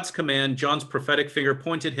at God's command, John's prophetic finger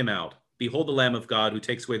pointed him out. Behold the Lamb of God who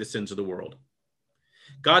takes away the sins of the world.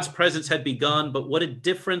 God's presence had begun, but what a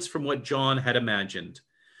difference from what John had imagined.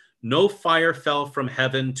 No fire fell from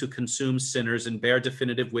heaven to consume sinners and bear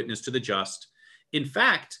definitive witness to the just. In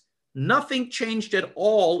fact, nothing changed at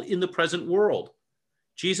all in the present world.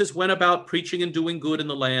 Jesus went about preaching and doing good in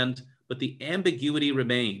the land, but the ambiguity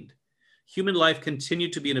remained. Human life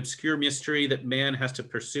continued to be an obscure mystery that man has to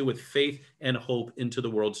pursue with faith and hope into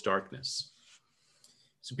the world's darkness.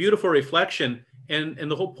 It's a beautiful reflection. And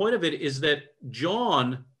the whole point of it is that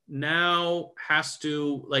John now has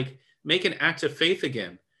to make an act of faith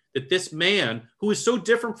again, that this man who is so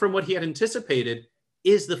different from what he had anticipated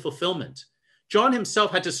is the fulfillment. John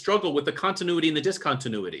himself had to struggle with the continuity and the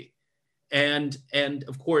discontinuity. And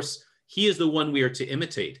of course, he is the one we are to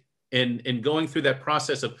imitate. And going through that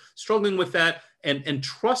process of struggling with that and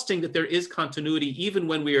trusting that there is continuity, even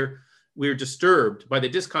when we're disturbed by the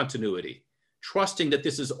discontinuity, trusting that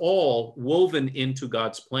this is all woven into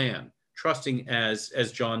God's plan, trusting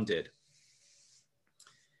as John did.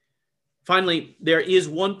 Finally, there is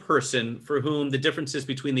one person for whom the differences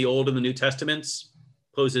between the Old and the New Testaments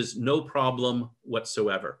poses no problem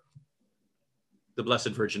whatsoever: the Blessed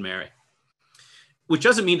Virgin Mary. Which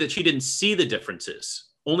doesn't mean that she didn't see the differences,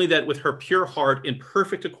 only that with her pure heart, in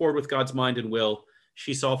perfect accord with God's mind and will,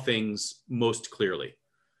 she saw things most clearly.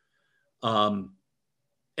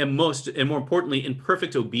 And more importantly, in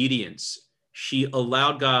perfect obedience, she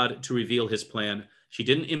allowed God to reveal his plan. She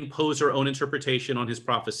didn't impose her own interpretation on his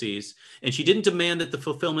prophecies, and she didn't demand that the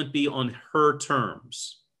fulfillment be on her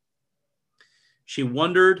terms. She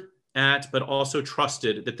wondered at, but also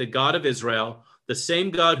trusted that the God of Israel, the same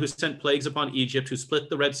God who sent plagues upon Egypt, who split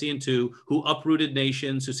the Red Sea in two, who uprooted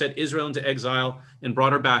nations, who sent Israel into exile and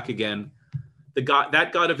brought her back again,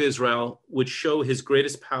 that God of Israel would show his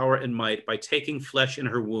greatest power and might by taking flesh in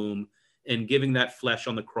her womb and giving that flesh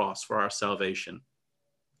on the cross for our salvation.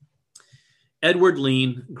 Edward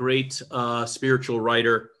Lean, great spiritual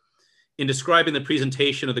writer, in describing the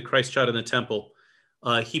presentation of the Christ child in the temple,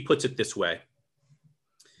 he puts it this way: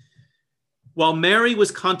 while Mary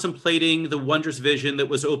was contemplating the wondrous vision that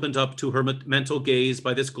was opened up to her mental gaze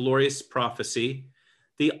by this glorious prophecy,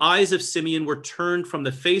 the eyes of Simeon were turned from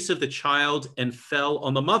the face of the child and fell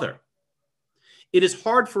on the mother. It is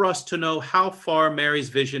hard for us to know how far Mary's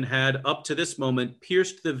vision had, up to this moment,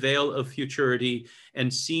 pierced the veil of futurity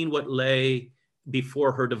and seen what lay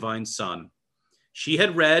before her divine Son. She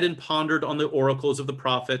had read and pondered on the oracles of the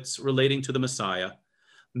prophets relating to the Messiah.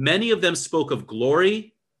 Many of them spoke of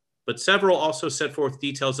glory, but several also set forth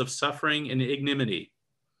details of suffering and ignominy.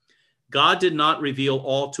 God did not reveal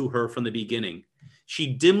all to her from the beginning. She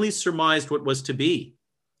dimly surmised what was to be.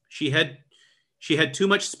 She had too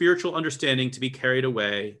much spiritual understanding to be carried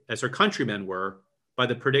away, as her countrymen were, by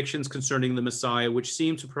the predictions concerning the Messiah, which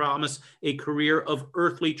seemed to promise a career of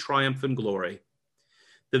earthly triumph and glory.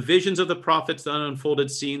 The visions of the prophets that unfolded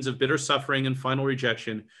scenes of bitter suffering and final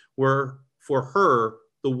rejection were, for her,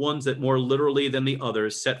 the ones that more literally than the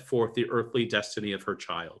others set forth the earthly destiny of her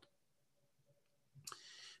child.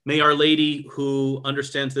 May Our Lady, who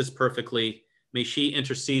understands this perfectly, may she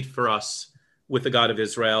intercede for us with the God of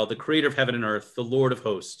Israel, the creator of heaven and earth, the Lord of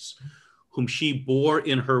hosts, whom she bore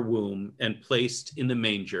in her womb and placed in the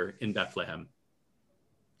manger in Bethlehem.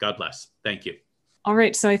 God bless. Thank you. All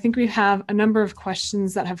right, so I think we have a number of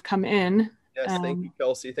questions that have come in. Yes, thank you,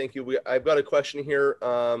 Kelsey. Thank you. I've got a question here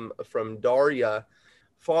from Daria.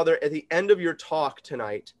 Father, at the end of your talk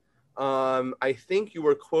tonight, I think you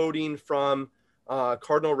were quoting from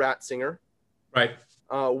Cardinal Ratzinger. Right.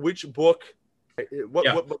 Which book?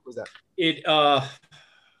 What book was that?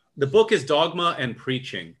 The book is Dogma and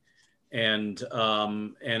Preaching, and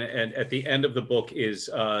at the end of the book is,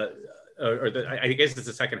 I guess it's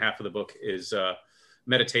the second half of the book is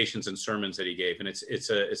meditations and sermons that he gave, and it's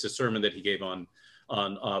a sermon that he gave on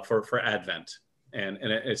for Advent, and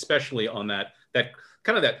especially on that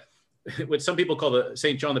kind of that what some people call the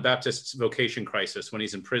St. John the Baptist's vocation crisis when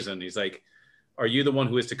he's in prison. He's like, are you the one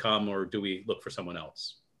who is to come, or do we look for someone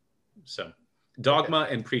else? So Dogma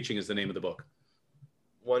and Preaching is the name of the book.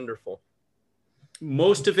 Wonderful.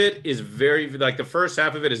 Most of it is very, like the first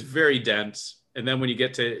half of it is very dense. And then when you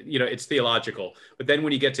get to, it's theological. But then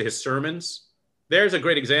when you get to his sermons, there's a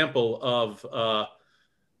great example of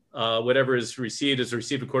whatever is received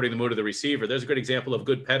according to the mood of the receiver. There's a great example of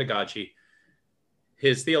good pedagogy.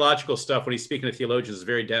 His theological stuff, when he's speaking to theologians, is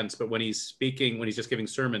very dense, but when he's just giving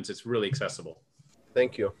sermons, it's really accessible.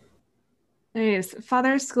 Thank you. Nice.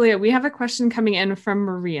 Father Scalia, we have a question coming in from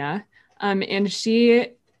Maria, and she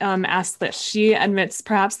asked this. She admits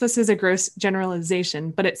perhaps this is a gross generalization,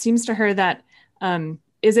 but it seems to her that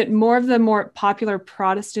is it more of the more popular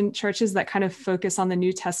Protestant churches that kind of focus on the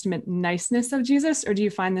New Testament niceness of Jesus, or do you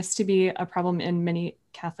find this to be a problem in many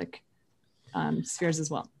Catholic spheres as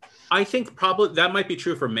well? I think probably that might be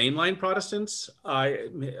true for mainline Protestants. I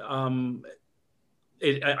don't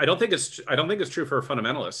think it's true for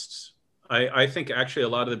fundamentalists. I think actually a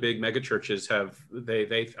lot of the big mega churches I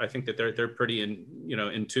think that they're pretty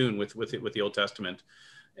in tune with the Old Testament,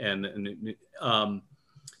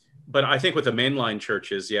 but I think with the mainline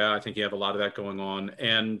churches, I think you have a lot of that going on.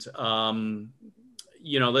 And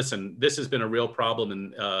listen, this has been a real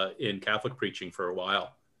problem in Catholic preaching for a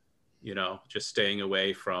while. Just staying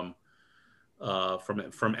away from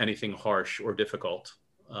anything harsh or difficult,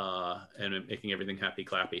 and making everything happy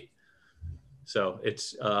clappy. So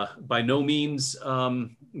it's by no means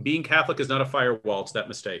being Catholic is not a firewall. It's that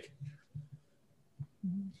mistake.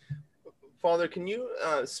 Father, can you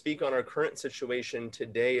speak on our current situation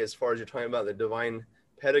today as far as you're talking about the divine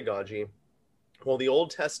pedagogy? Well, the Old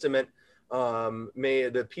Testament,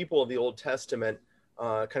 the people of the Old Testament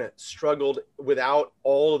kind of struggled without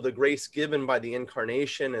all of the grace given by the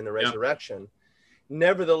incarnation and the resurrection.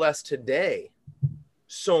 Nevertheless, today,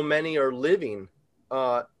 so many are living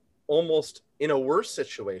almost in a worse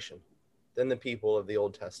situation than the people of the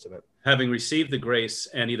Old Testament, having received the grace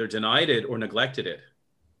and either denied it or neglected it.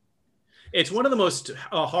 It's one of the most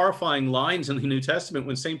horrifying lines in the New Testament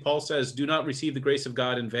when St. Paul says, do not receive the grace of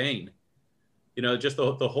God in vain. Just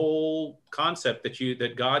the whole concept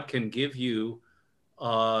that God can give you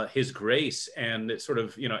his grace, and it sort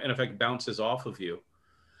of, in effect, bounces off of you.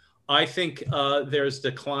 I think there's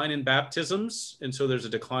decline in baptisms, and so there's a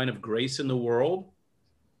decline of grace in the world.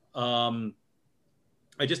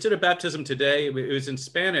 I just did a baptism today. It was in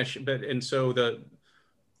Spanish, and so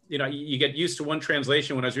you get used to one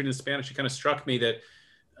translation. When I was reading in Spanish, it kind of struck me that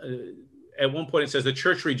at one point it says the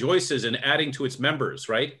church rejoices in adding to its members,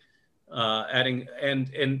 right? Adding,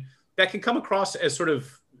 and that can come across as sort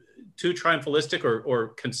of too triumphalistic or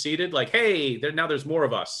conceited, like, hey, now there's more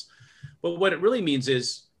of us. But what it really means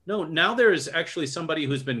is, no, now there is actually somebody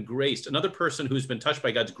who's been graced, another person who's been touched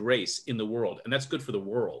by God's grace in the world, and that's good for the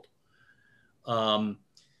world.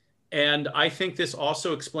 And I think this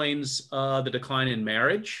also explains the decline in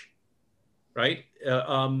marriage, right?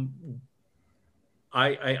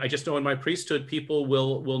 I just know in my priesthood, people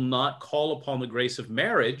will not call upon the grace of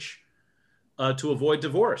marriage to avoid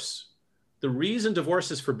divorce. The reason divorce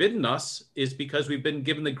is forbidden us is because we've been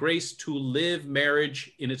given the grace to live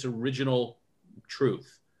marriage in its original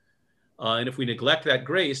truth. And if we neglect that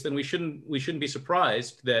grace, then we shouldn't be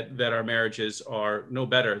surprised that our marriages are no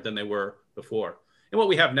better than they were before. And what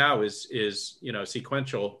we have now is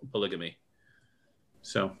sequential polygamy.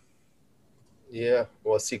 So, yeah,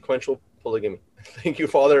 well, sequential polygamy. Thank you,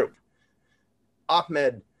 Father.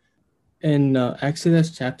 Ahmed. In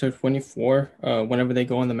Exodus chapter 24, whenever they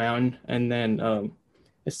go on the mountain, and then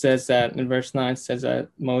it says that in verse 9, it says that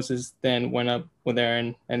Moses then went up with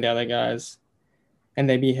Aaron and the other guys, and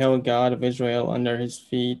they beheld God of Israel under his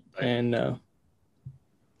feet, and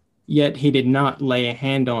yet he did not lay a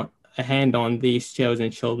hand on these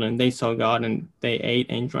chosen children. They saw God and they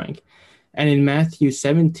ate and drank. And in Matthew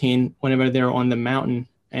 17, whenever they're on the mountain,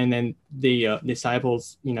 and then the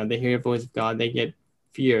disciples, they hear the voice of God, they get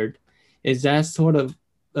feared. Is that sort of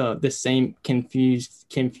the same confused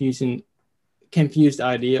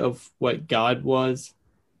idea of what God was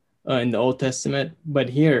in the Old Testament? But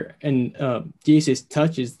here, and Jesus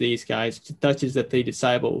touches these guys, touches the three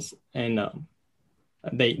disciples, and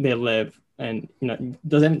they live. And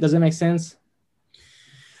does that make sense?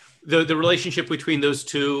 The relationship between those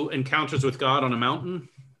two encounters with God on a mountain.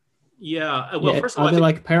 Yeah. Well, first of all, are they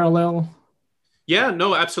like parallel? Yeah,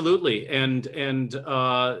 no, absolutely, and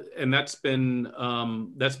that's been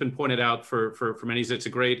pointed out for many. It's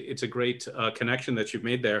a great connection that you've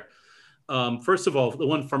made there. First of all, the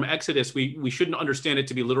one from Exodus, we shouldn't understand it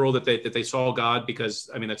to be literal that they saw God, because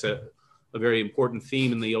I mean that's a very important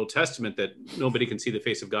theme in the Old Testament, that nobody can see the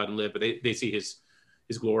face of God and live, but they see his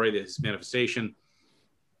glory, his manifestation.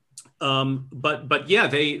 But yeah,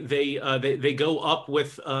 they go up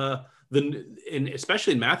with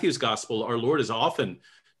especially in Matthew's gospel, our Lord is often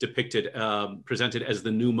depicted, presented as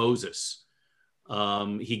the new Moses.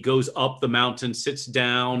 He goes up the mountain, sits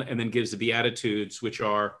down, and then gives the Beatitudes, which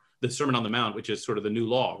are the Sermon on the Mount, which is sort of the new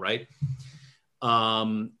law, right?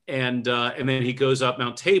 And then he goes up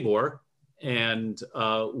Mount Tabor, and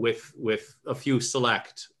with a few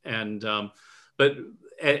select, and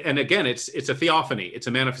again, it's a theophany, it's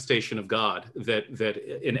a manifestation of God that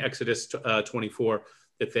in Exodus 24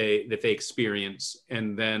 that they experience,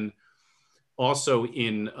 and then also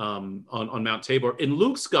in on Mount Tabor. In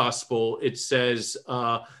Luke's gospel, it says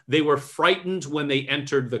they were frightened when they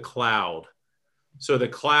entered the cloud. So the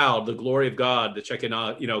cloud, the glory of God, the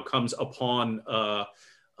Shekinah, comes upon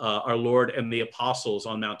our Lord and the apostles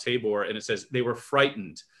on Mount Tabor, and it says they were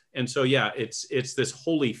frightened. And so yeah, it's this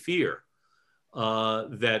holy fear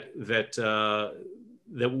that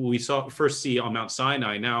we first see on Mount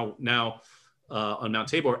Sinai, now on Mount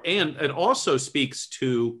Tabor, and it also speaks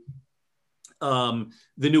to the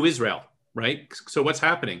new Israel, right? So what's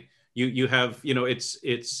happening? You have,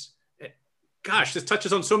 it's gosh, this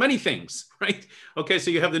touches on so many things, right? Okay,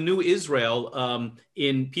 so you have the new Israel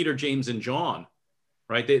in Peter, James, and John,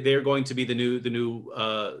 right? They're going to be the new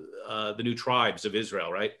tribes of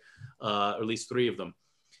Israel, right? Or at least three of them.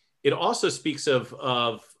 It also speaks of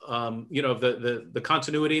the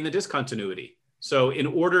continuity and the discontinuity. So in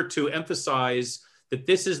order to emphasize that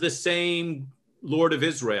this is the same Lord of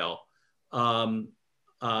Israel, a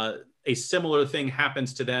similar thing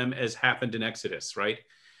happens to them as happened in Exodus, right?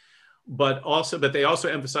 But they also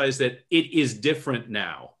emphasize that it is different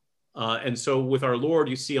now. And so with our Lord,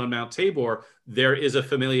 you see on Mount Tabor, there is a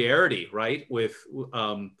familiarity, right, with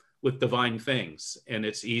divine things. And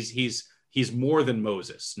he's more than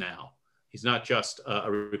Moses now. He's not just a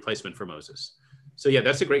replacement for Moses. So yeah,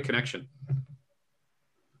 that's a great connection.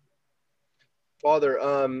 Father,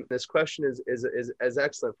 this question is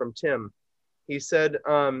excellent from Tim. He said,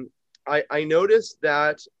 I noticed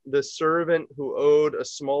that the servant who owed a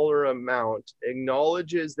smaller amount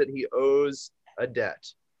acknowledges that he owes a debt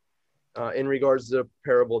in regards to the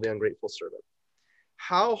parable of the ungrateful servant.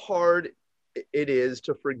 How hard it is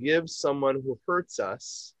to forgive someone who hurts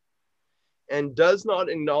us and does not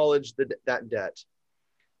acknowledge that debt.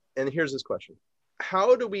 And here's his question.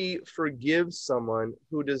 How do we forgive someone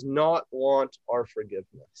who does not want our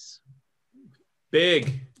forgiveness?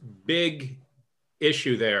 Big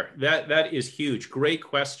issue there. That is huge. Great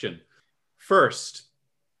question. First,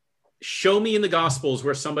 show me in the Gospels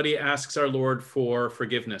where somebody asks our Lord for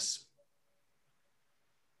forgiveness.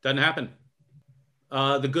 Doesn't happen.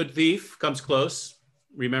 The good thief comes close.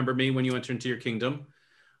 Remember me when you enter into your kingdom.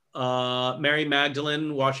 Mary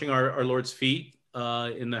Magdalene washing our Lord's feet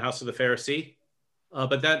in the house of the Pharisee.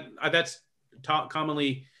 But that's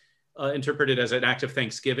commonly interpreted as an act of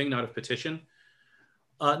thanksgiving, not of petition.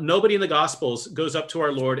 Nobody in the Gospels goes up to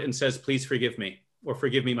our Lord and says, please forgive me, or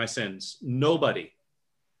forgive me my sins. Nobody.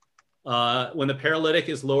 When the paralytic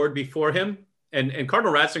is lowered before him, and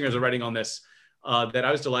Cardinal Ratzinger is writing on this, that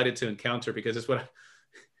I was delighted to encounter, because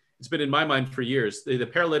it's been in my mind for years. The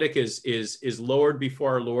paralytic is lowered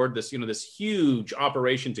before our Lord, this huge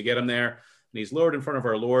operation to get him there. And he's lowered in front of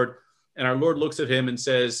our Lord. And our Lord looks at him and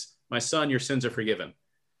says, my son, your sins are forgiven.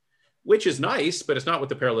 Which is nice, but it's not what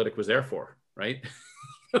the paralytic was there for, right?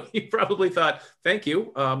 He probably thought, thank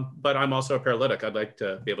you, but I'm also a paralytic. I'd like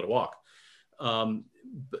to be able to walk.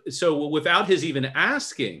 So without his even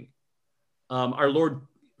asking, our Lord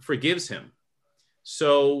forgives him.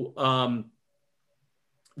 So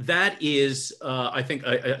that is, I think,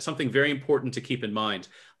 something very important to keep in mind.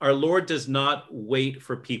 Our Lord does not wait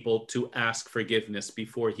for people to ask forgiveness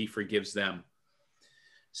before he forgives them.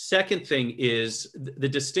 Second thing is the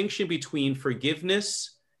distinction between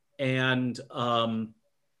forgiveness and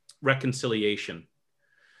reconciliation.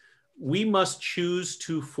 We must choose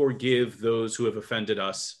to forgive those who have offended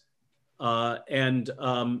us. I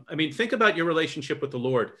mean, think about your relationship with the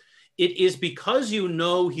Lord. It is because you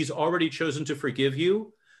know he's already chosen to forgive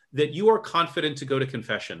you that you are confident to go to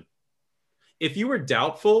confession. If you were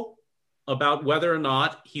doubtful about whether or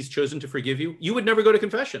not he's chosen to forgive you, you would never go to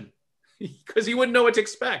confession because you wouldn't know what to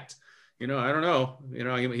expect. I don't know.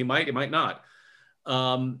 He might not.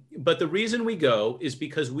 But the reason we go is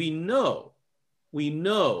because we know We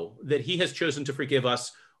know that he has chosen to forgive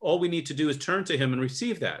us. All we need to do is turn to him and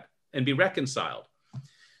receive that and be reconciled.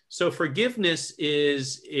 So forgiveness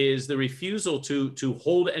is the refusal to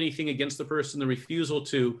hold anything against the person, the refusal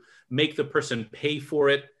to make the person pay for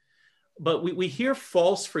it. But we hear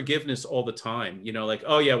false forgiveness all the time, like,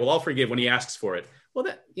 oh yeah, well, I'll forgive when he asks for it. Well,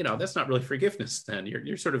 that's not really forgiveness then.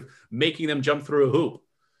 You're sort of making them jump through a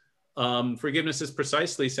hoop. Forgiveness is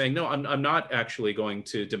precisely saying, no, I'm not actually going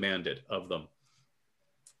to demand it of them.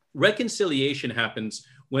 Reconciliation happens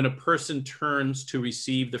when a person turns to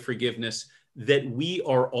receive the forgiveness that we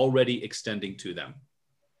are already extending to them,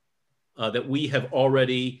 that we have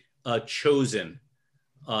already chosen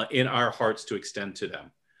in our hearts to extend to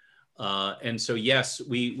them. And so, yes,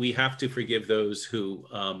 we have to forgive those who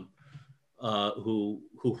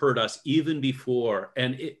hurt us even before,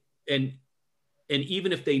 and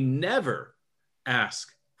even if they never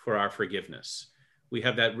ask for our forgiveness. We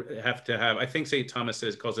have to have, I think St. Thomas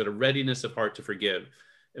calls it a readiness of heart to forgive,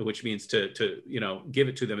 which means to give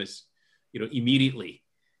it to them as, immediately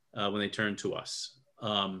when they turn to us.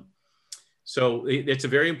 So it's a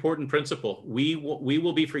very important principle. We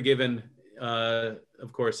will be forgiven,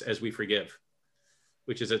 of course, as we forgive,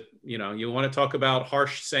 which is you want to talk about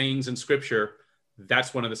harsh sayings in scripture.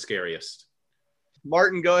 That's one of the scariest.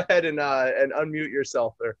 Martin, go ahead and unmute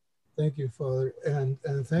yourself there. Thank you, Father. And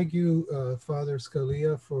thank you, Father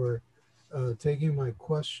Scalia, for taking my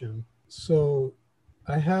question. So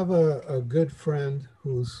I have a good friend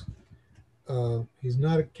who's, he's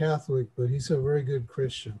not a Catholic, but he's a very good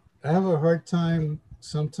Christian. I have a hard time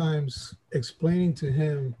sometimes explaining to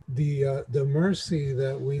him the mercy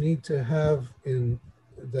that we need to have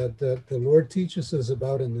that the Lord teaches us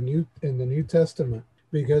about in the New Testament,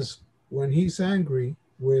 because when he's angry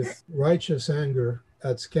with righteous anger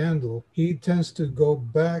at scandal, he tends to go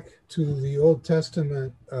back to the Old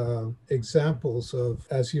Testament examples of,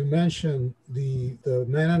 as you mentioned, the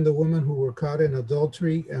man and the woman who were caught in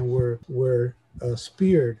adultery and were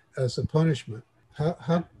speared as a punishment.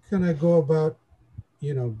 How can I go about,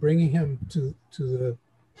 bringing him to the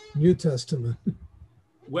New Testament?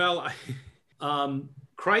 Well,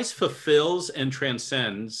 Christ fulfills and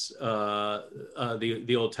transcends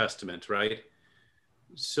the Old Testament, right?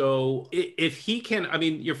 So if he can,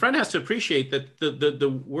 your friend has to appreciate that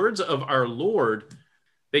the words of our Lord,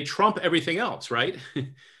 they trump everything else, right?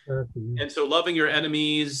 And so loving your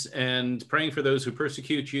enemies and praying for those who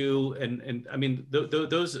persecute you. And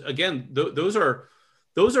those, again, those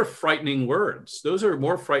are frightening words. Those are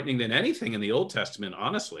more frightening than anything in the Old Testament,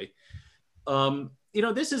 honestly.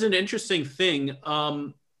 This is an interesting thing.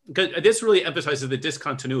 Because this really emphasizes the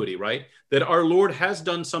discontinuity, right? That our Lord has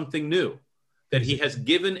done something new, that he has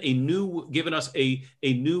given us a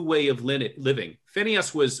new way of living.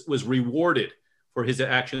 Phinehas was rewarded for his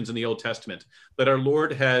actions in the Old Testament, but our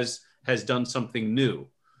Lord has done something new,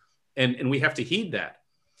 and we have to heed that.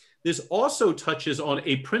 This also touches on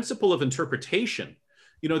a principle of interpretation.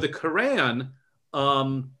 The Quran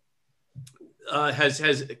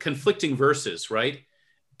has conflicting verses, right?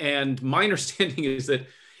 And my understanding is that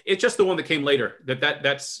it's just the one that came later.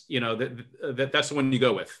 That's the one you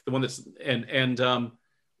go with. The one that's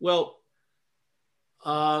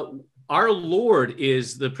our Lord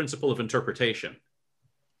is the principle of interpretation,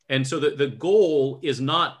 and so the goal is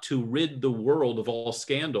not to rid the world of all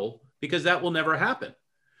scandal, because that will never happen.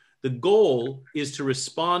 The goal is to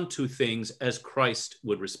respond to things as Christ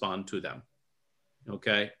would respond to them.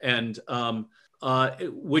 Okay, and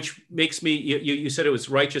which makes me, you said it was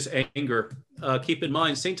righteous anger. Keep in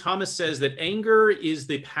mind, St. Thomas says that anger is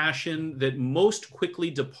the passion that most quickly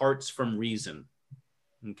departs from reason.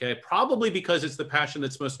 Okay, probably because it's the passion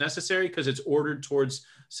that's most necessary, because it's ordered towards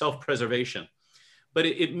self-preservation. But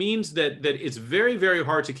it means that it's very, very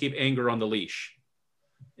hard to keep anger on the leash.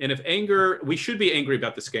 And we should be angry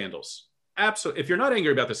about the scandals. Absolutely. If you're not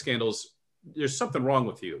angry about the scandals, there's something wrong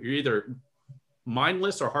with you. You're either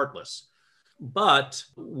mindless or heartless. But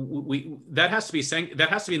that has to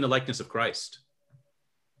be in the likeness of Christ.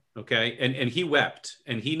 Okay, and he wept,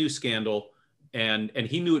 and he knew scandal, and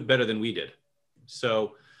he knew it better than we did.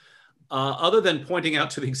 So, other than pointing out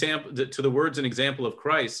to the words and example of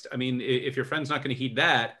Christ, if your friend's not going to heed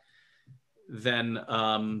that, then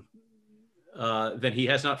he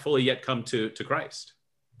has not fully yet come to Christ.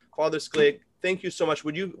 Father Scalia, thank you so much.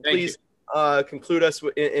 Would you please conclude us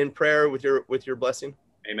in prayer with your blessing?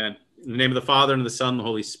 Amen. In the name of the Father, and of the Son, and the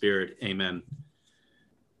Holy Spirit. Amen.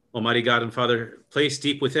 Almighty God and Father, place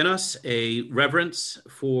deep within us a reverence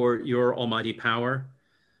for your almighty power,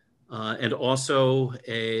 and also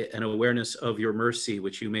an awareness of your mercy,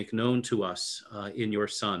 which you make known to us in your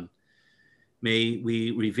Son. May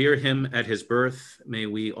we revere him at his birth. May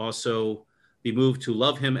we also be moved to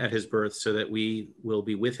love him at his birth, so that we will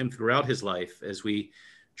be with him throughout his life as we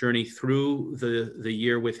journey through the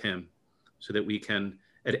year with him, so that we can,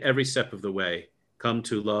 at every step of the way, come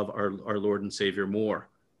to love our Lord and Savior more.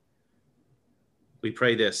 We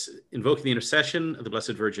pray this, invoking the intercession of the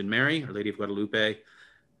Blessed Virgin Mary, Our Lady of Guadalupe,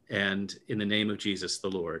 and in the name of Jesus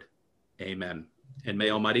the Lord. Amen. And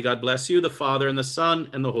may Almighty God bless you, the Father and the Son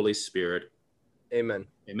and the Holy Spirit. Amen.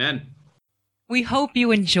 Amen. We hope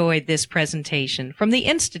you enjoyed this presentation from the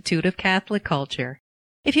Institute of Catholic Culture.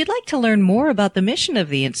 If you'd like to learn more about the mission of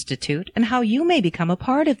the Institute and how you may become a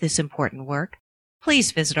part of this important work,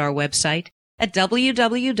 please visit our website at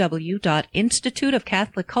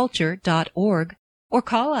www.instituteofcatholicculture.org or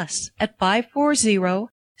call us at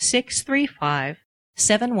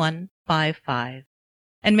 540-635-7155.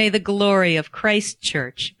 And may the glory of Christ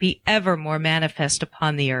Church be ever more manifest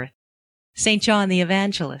upon the earth. St. John the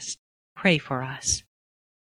Evangelist, pray for us.